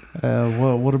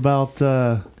 What about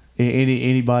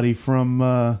anybody from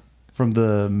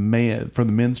the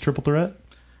men's Triple Threat?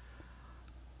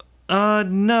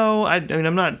 No, I mean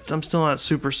I'm still not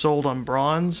super sold on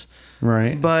Braun's.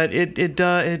 Right. But it's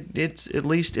at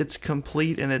least it's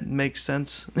complete and it makes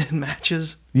sense in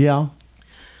matches. Yeah.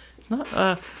 It's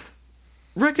not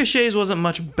Ricochet's wasn't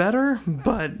much better,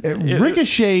 but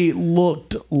Ricochet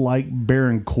looked like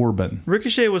Baron Corbin.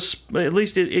 Ricochet was, at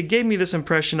least it gave me this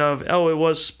impression of, it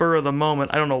was spur of the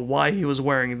moment. I don't know why he was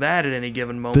wearing that at any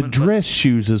given moment. The dress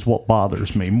shoes is what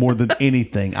bothers me more than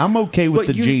anything. I'm okay with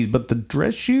the jeans, but the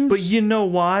dress shoes? But you know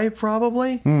why,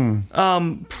 probably?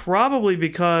 Probably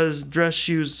because dress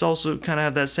shoes also kind of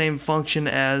have that same function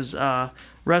as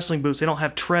wrestling boots. They don't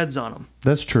have treads on them.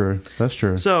 That's true.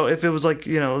 So if it was like,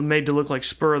 made to look like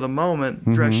spur of the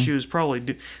moment, dress shoes probably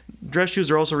do. Dress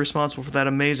shoes are also responsible for that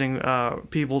amazing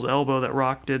people's elbow that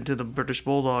Rock did to the British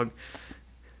Bulldog.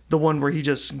 The one where he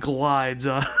just glides.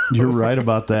 You're right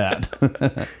about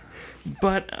that.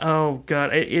 But, oh, God,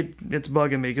 it's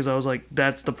bugging me because I was like,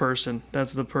 that's the person.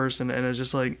 And it's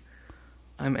just like,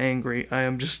 I'm angry. I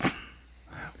am just...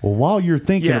 Well, while you're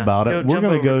thinking about it, we're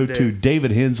going to go to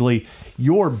David Hensley.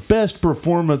 Your best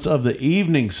performance of the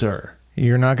evening, sir.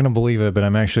 You're not going to believe it, but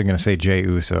I'm actually going to say Jey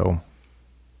Uso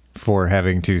for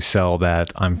having to sell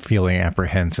that I'm feeling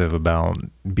apprehensive about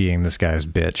being this guy's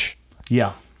bitch.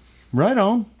 Yeah. Right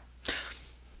on.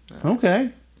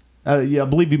 Okay. Yeah, I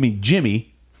believe you mean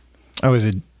Jimmy. Oh, is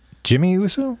it Jimmy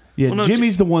Uso? Yeah, well, no,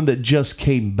 Jimmy's the one that just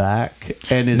came back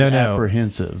and is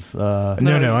apprehensive. No,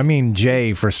 I mean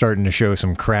Jay for starting to show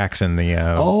some cracks in the...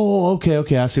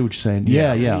 okay. I see what you're saying.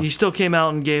 Yeah. He still came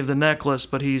out and gave the necklace,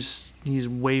 but he's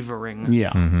wavering.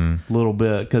 Yeah, a little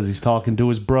bit, because he's talking to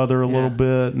his brother a little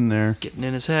bit, and they're... It's getting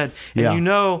in his head. And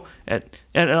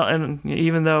and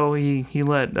even though he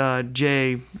let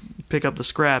Jay pick up the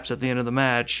scraps at the end of the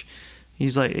match...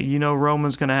 He's like,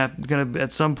 Roman's gonna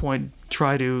at some point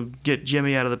try to get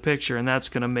Jimmy out of the picture, and that's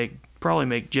gonna probably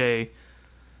make Jay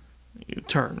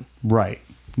turn. Right.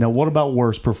 Now, what about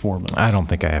worst performance? I don't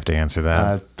think I have to answer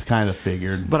that. I kind of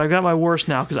figured, but I got my worst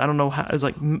now because I don't know how. It's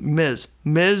like Miz.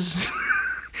 Miz's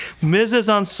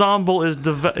ensemble is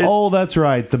that's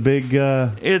right. The big.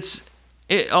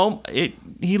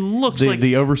 He looks like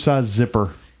the oversized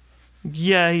zipper.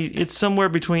 Yeah, it's somewhere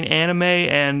between anime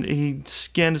and he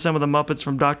skinned some of the Muppets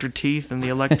from Dr. Teeth and the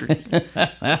Electric.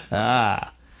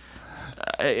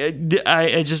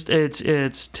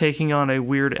 It's taking on a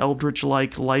weird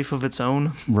Eldritch-like life of its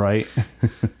own. Right.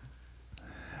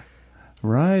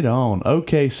 Right on.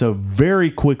 Okay, so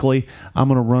very quickly, I'm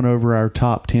going to run over our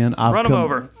top 10. Run them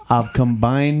over. I've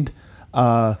combined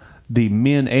the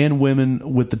men and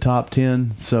women with the top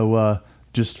 10, so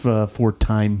just for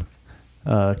time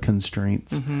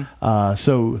constraints.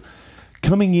 So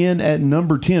coming in at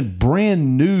number 10,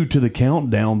 brand new to the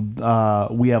countdown,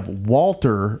 we have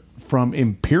Walter from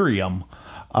Imperium.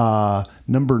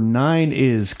 Number 9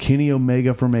 is Kenny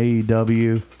Omega from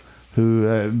AEW,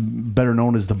 who better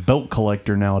known as the belt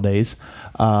collector nowadays.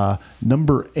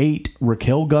 Number 8,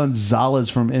 Raquel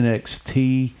Gonzalez from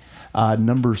NXT.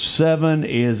 Number 7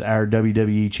 is our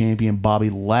WWE champion Bobby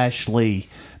Lashley.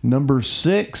 Number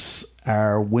 6,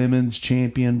 our women's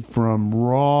champion from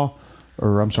Raw,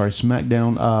 or I'm sorry,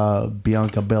 SmackDown,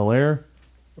 Bianca Belair,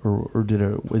 or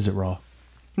is it Raw?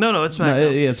 No, it's SmackDown. No,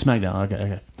 it's SmackDown.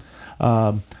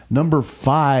 Okay. Number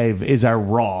 5 is our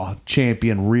Raw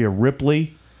champion, Rhea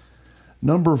Ripley.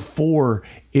 Number 4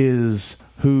 is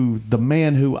the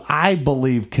man who I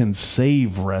believe can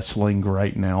save wrestling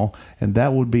right now, and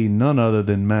that would be none other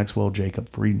than Maxwell Jacob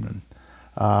Friedman.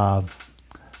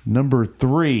 Number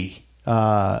 3,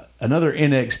 another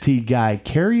NXT guy,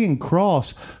 Karrion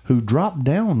Kross, who dropped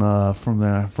down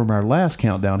from our last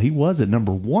countdown. He was at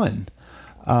number 1.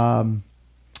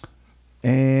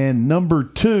 And number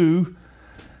 2,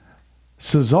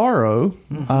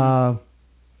 Cesaro,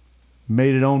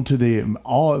 made it on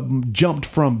to jumped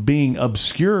from being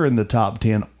obscure in the top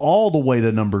 10 all the way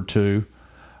to number 2.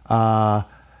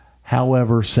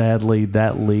 However, sadly,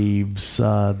 that leaves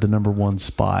the number 1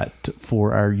 spot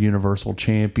for our Universal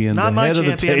Champion. Not my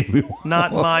champion.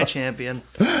 Not my champion.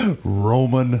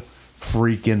 Roman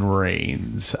freaking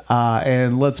Reigns.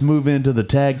 And let's move into the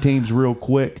tag teams real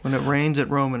quick. When it rains,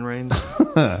 Roman Reigns.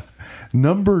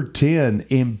 Number 10,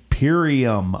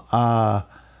 Imperium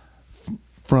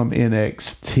from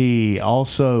NXT.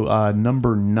 Also,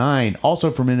 number 9,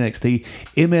 also from NXT,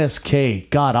 MSK.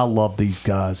 God, I love these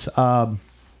guys.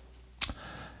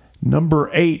 Number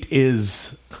 8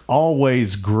 is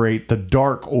always great, the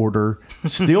Dark Order.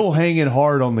 Still hanging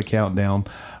hard on the countdown.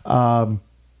 I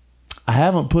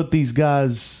haven't put these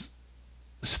guys'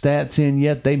 stats in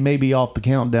yet. They may be off the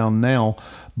countdown now.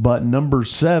 But number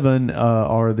 7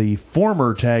 are the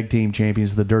former tag team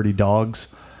champions, the Dirty Dogs.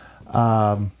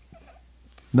 Number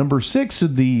 6 are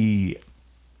the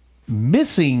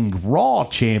missing Raw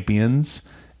champions,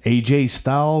 AJ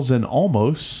Styles and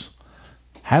Omos.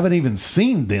 Haven't even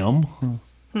seen them.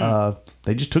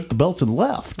 They just took the belts and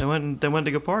left. They went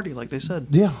to go party, like they said.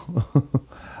 Yeah.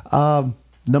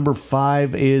 Number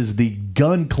 5 is the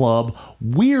Gun Club.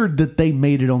 Weird that they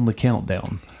made it on the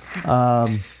countdown.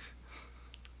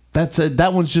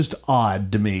 That one's just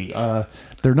odd to me.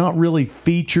 They're not really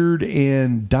featured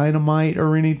in Dynamite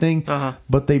or anything,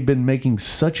 but they've been making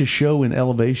such a show in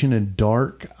Elevation and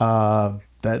Dark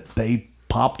that they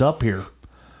popped up here.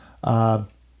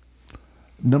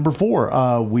 Number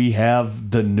 4, we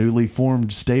have the newly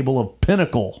formed stable of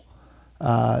Pinnacle.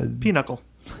 Pinnacle.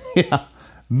 Yeah.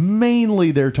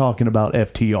 Mainly they're talking about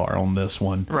FTR on this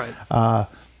one. Right.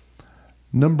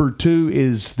 Number 2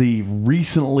 is the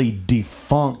recently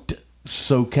defunct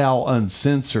SoCal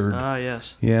Uncensored. Ah,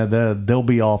 yes. Yeah, they'll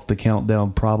be off the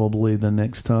countdown probably the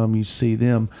next time you see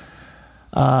them.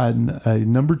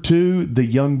 Number 2, the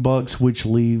Young Bucks, which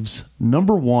leaves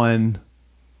number 1,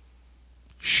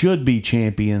 should be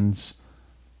champions,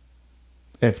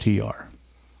 FTR.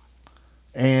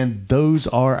 And those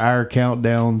are our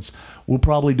countdowns. We'll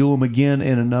probably do them again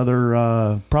in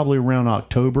another, probably around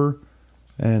October.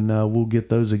 And we'll get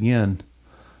those again.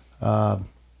 So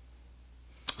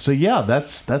yeah,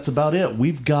 that's about it.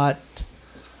 We've got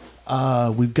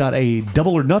a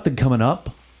Double or Nothing coming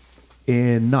up,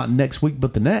 and not next week,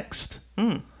 but the next.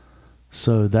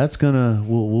 So that's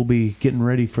we'll be getting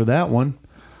ready for that one.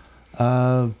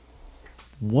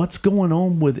 What's going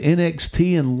on with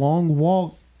NXT and Long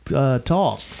Walk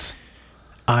talks?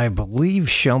 I believe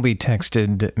Shelby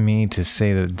texted me to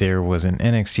say that there was an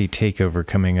NXT takeover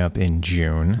coming up in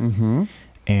June. Mm-hmm.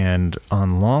 And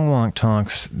on Long Walk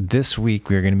Talks this week,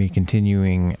 we're going to be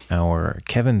continuing our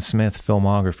Kevin Smith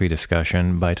filmography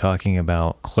discussion by talking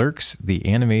about Clerks, the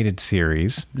animated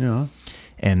series. Yeah.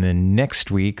 And then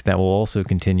next week, that will also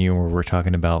continue where we're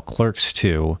talking about Clerks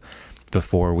 2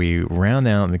 before we round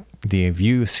out the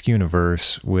View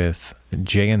Skewniverse with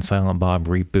Jay and Silent Bob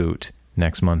Reboot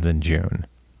next month in June.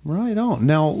 Right on.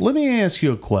 Now, let me ask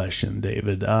you a question,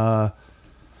 David.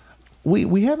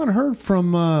 We haven't heard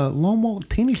from Long Walk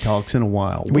Teeny Talks in a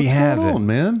while. What's going on,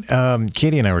 man?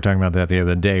 Katie and I were talking about that the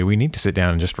other day. We need to sit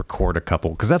down and just record a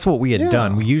couple, because that's what we had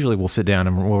done. We usually will sit down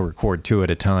and we'll record 2 at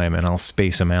a time, and I'll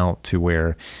space them out to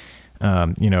where,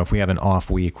 if we have an off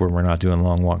week where we're not doing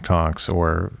Long Walk Talks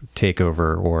or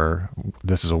Takeover or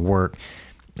This Is a Work,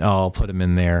 I'll put them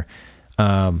in there.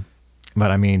 But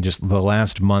I mean, just the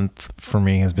last month for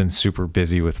me has been super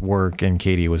busy with work, and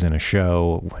Katie was in a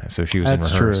show, so she was in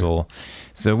rehearsal. True.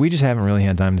 So we just haven't really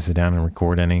had time to sit down and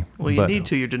record any. Well, you need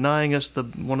to. You're denying us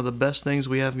one of the best things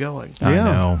we have going. I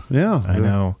know. Yeah. I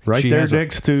know. Right there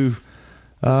next to...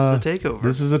 This is a takeover.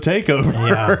 This is a takeover.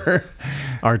 Yeah.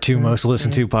 Our 2 most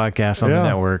listened to podcasts on the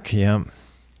network. Yep.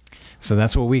 So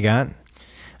that's what we got.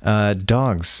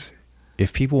 Doggz,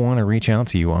 if people want to reach out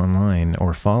to you online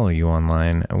or follow you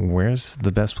online, where's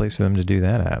the best place for them to do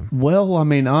that at? Well, I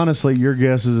mean, honestly, your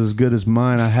guess is as good as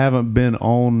mine. I haven't been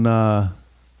on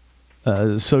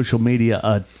social media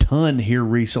a ton here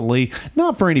recently,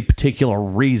 not for any particular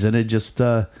reason. It just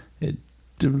hasn't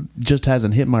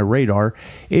hit my radar.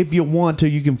 If you want to,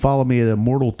 you can follow me at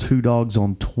Immortal2Doggz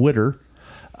on Twitter.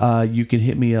 You can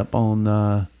hit me up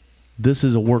on This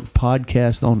Is a Work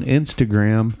podcast on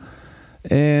Instagram.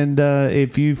 And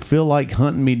if you feel like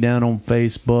hunting me down on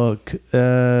Facebook,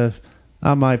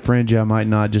 I might friend you, I might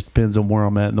not. Just depends on where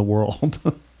I'm at in the world.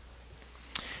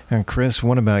 And Chris,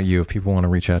 what about you? If people want to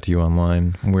reach out to you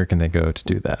online, where can they go to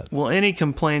do that? Well, any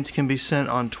complaints can be sent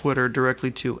on Twitter directly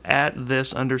to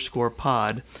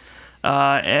 @this_pod.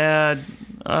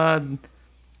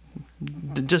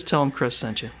 Just tell them Chris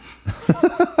sent you.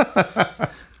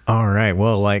 All right.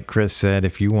 Well, like Chris said,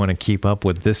 if you want to keep up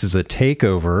with This Is a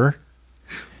Takeover.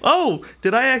 Oh,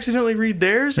 did I accidentally read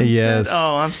theirs instead? Yes.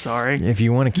 Oh, I'm sorry. If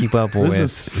you want to keep up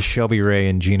with Shelby Ray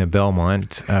and Gina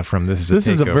Belmont from This Is a Takeover. This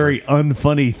is a very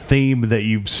unfunny theme that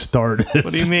you've started.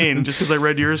 What do you mean? Just because I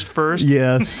read yours first?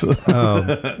 Yes.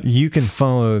 You can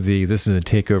follow the This Is a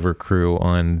Takeover crew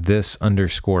on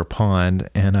this_pod,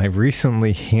 and I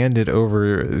recently handed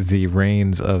over the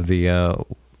reins of the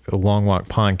Long Walk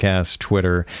Podcast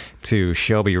Twitter to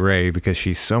Shelby Ray because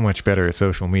she's so much better at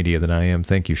social media than I am.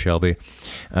 Thank you, Shelby.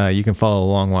 You can follow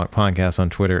Long Walk Podcast on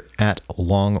Twitter at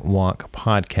Long Walk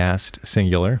Podcast,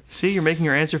 singular. See, you're making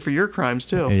your answer for your crimes,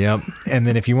 too. Yep. And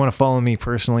then if you want to follow me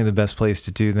personally, the best place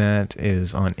to do that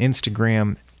is on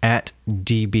Instagram at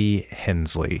DB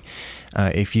Hensley.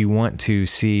 If you want to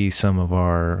see some of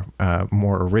our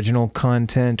more original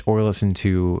content or listen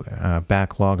to a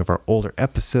backlog of our older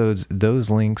episodes,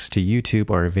 those links to YouTube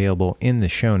are available in the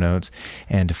show notes.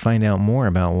 And to find out more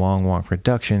about Long Walk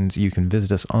Productions, you can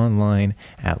visit us online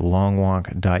at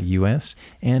longwalk.us.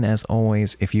 And as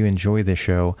always, if you enjoy the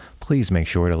show, please make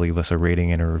sure to leave us a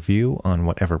rating and a review on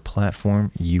whatever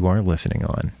platform you are listening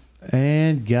on.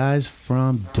 And guys,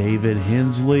 from David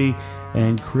Hensley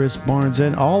and Chris Barnes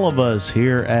and all of us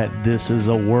here at This Is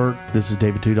a Work, this is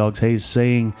David 2Doggz Hayes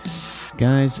saying,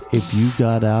 guys, if you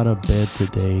got out of bed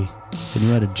today and you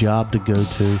had a job to go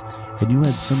to and you had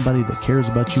somebody that cares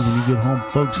about you when you get home,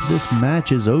 folks, this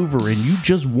match is over and you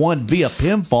just won via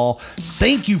pinfall.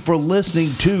 Thank you for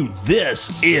listening to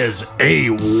This Is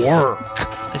a Work.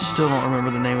 I still don't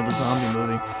remember the name of the zombie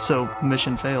movie, so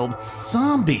mission failed.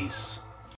 Zombies.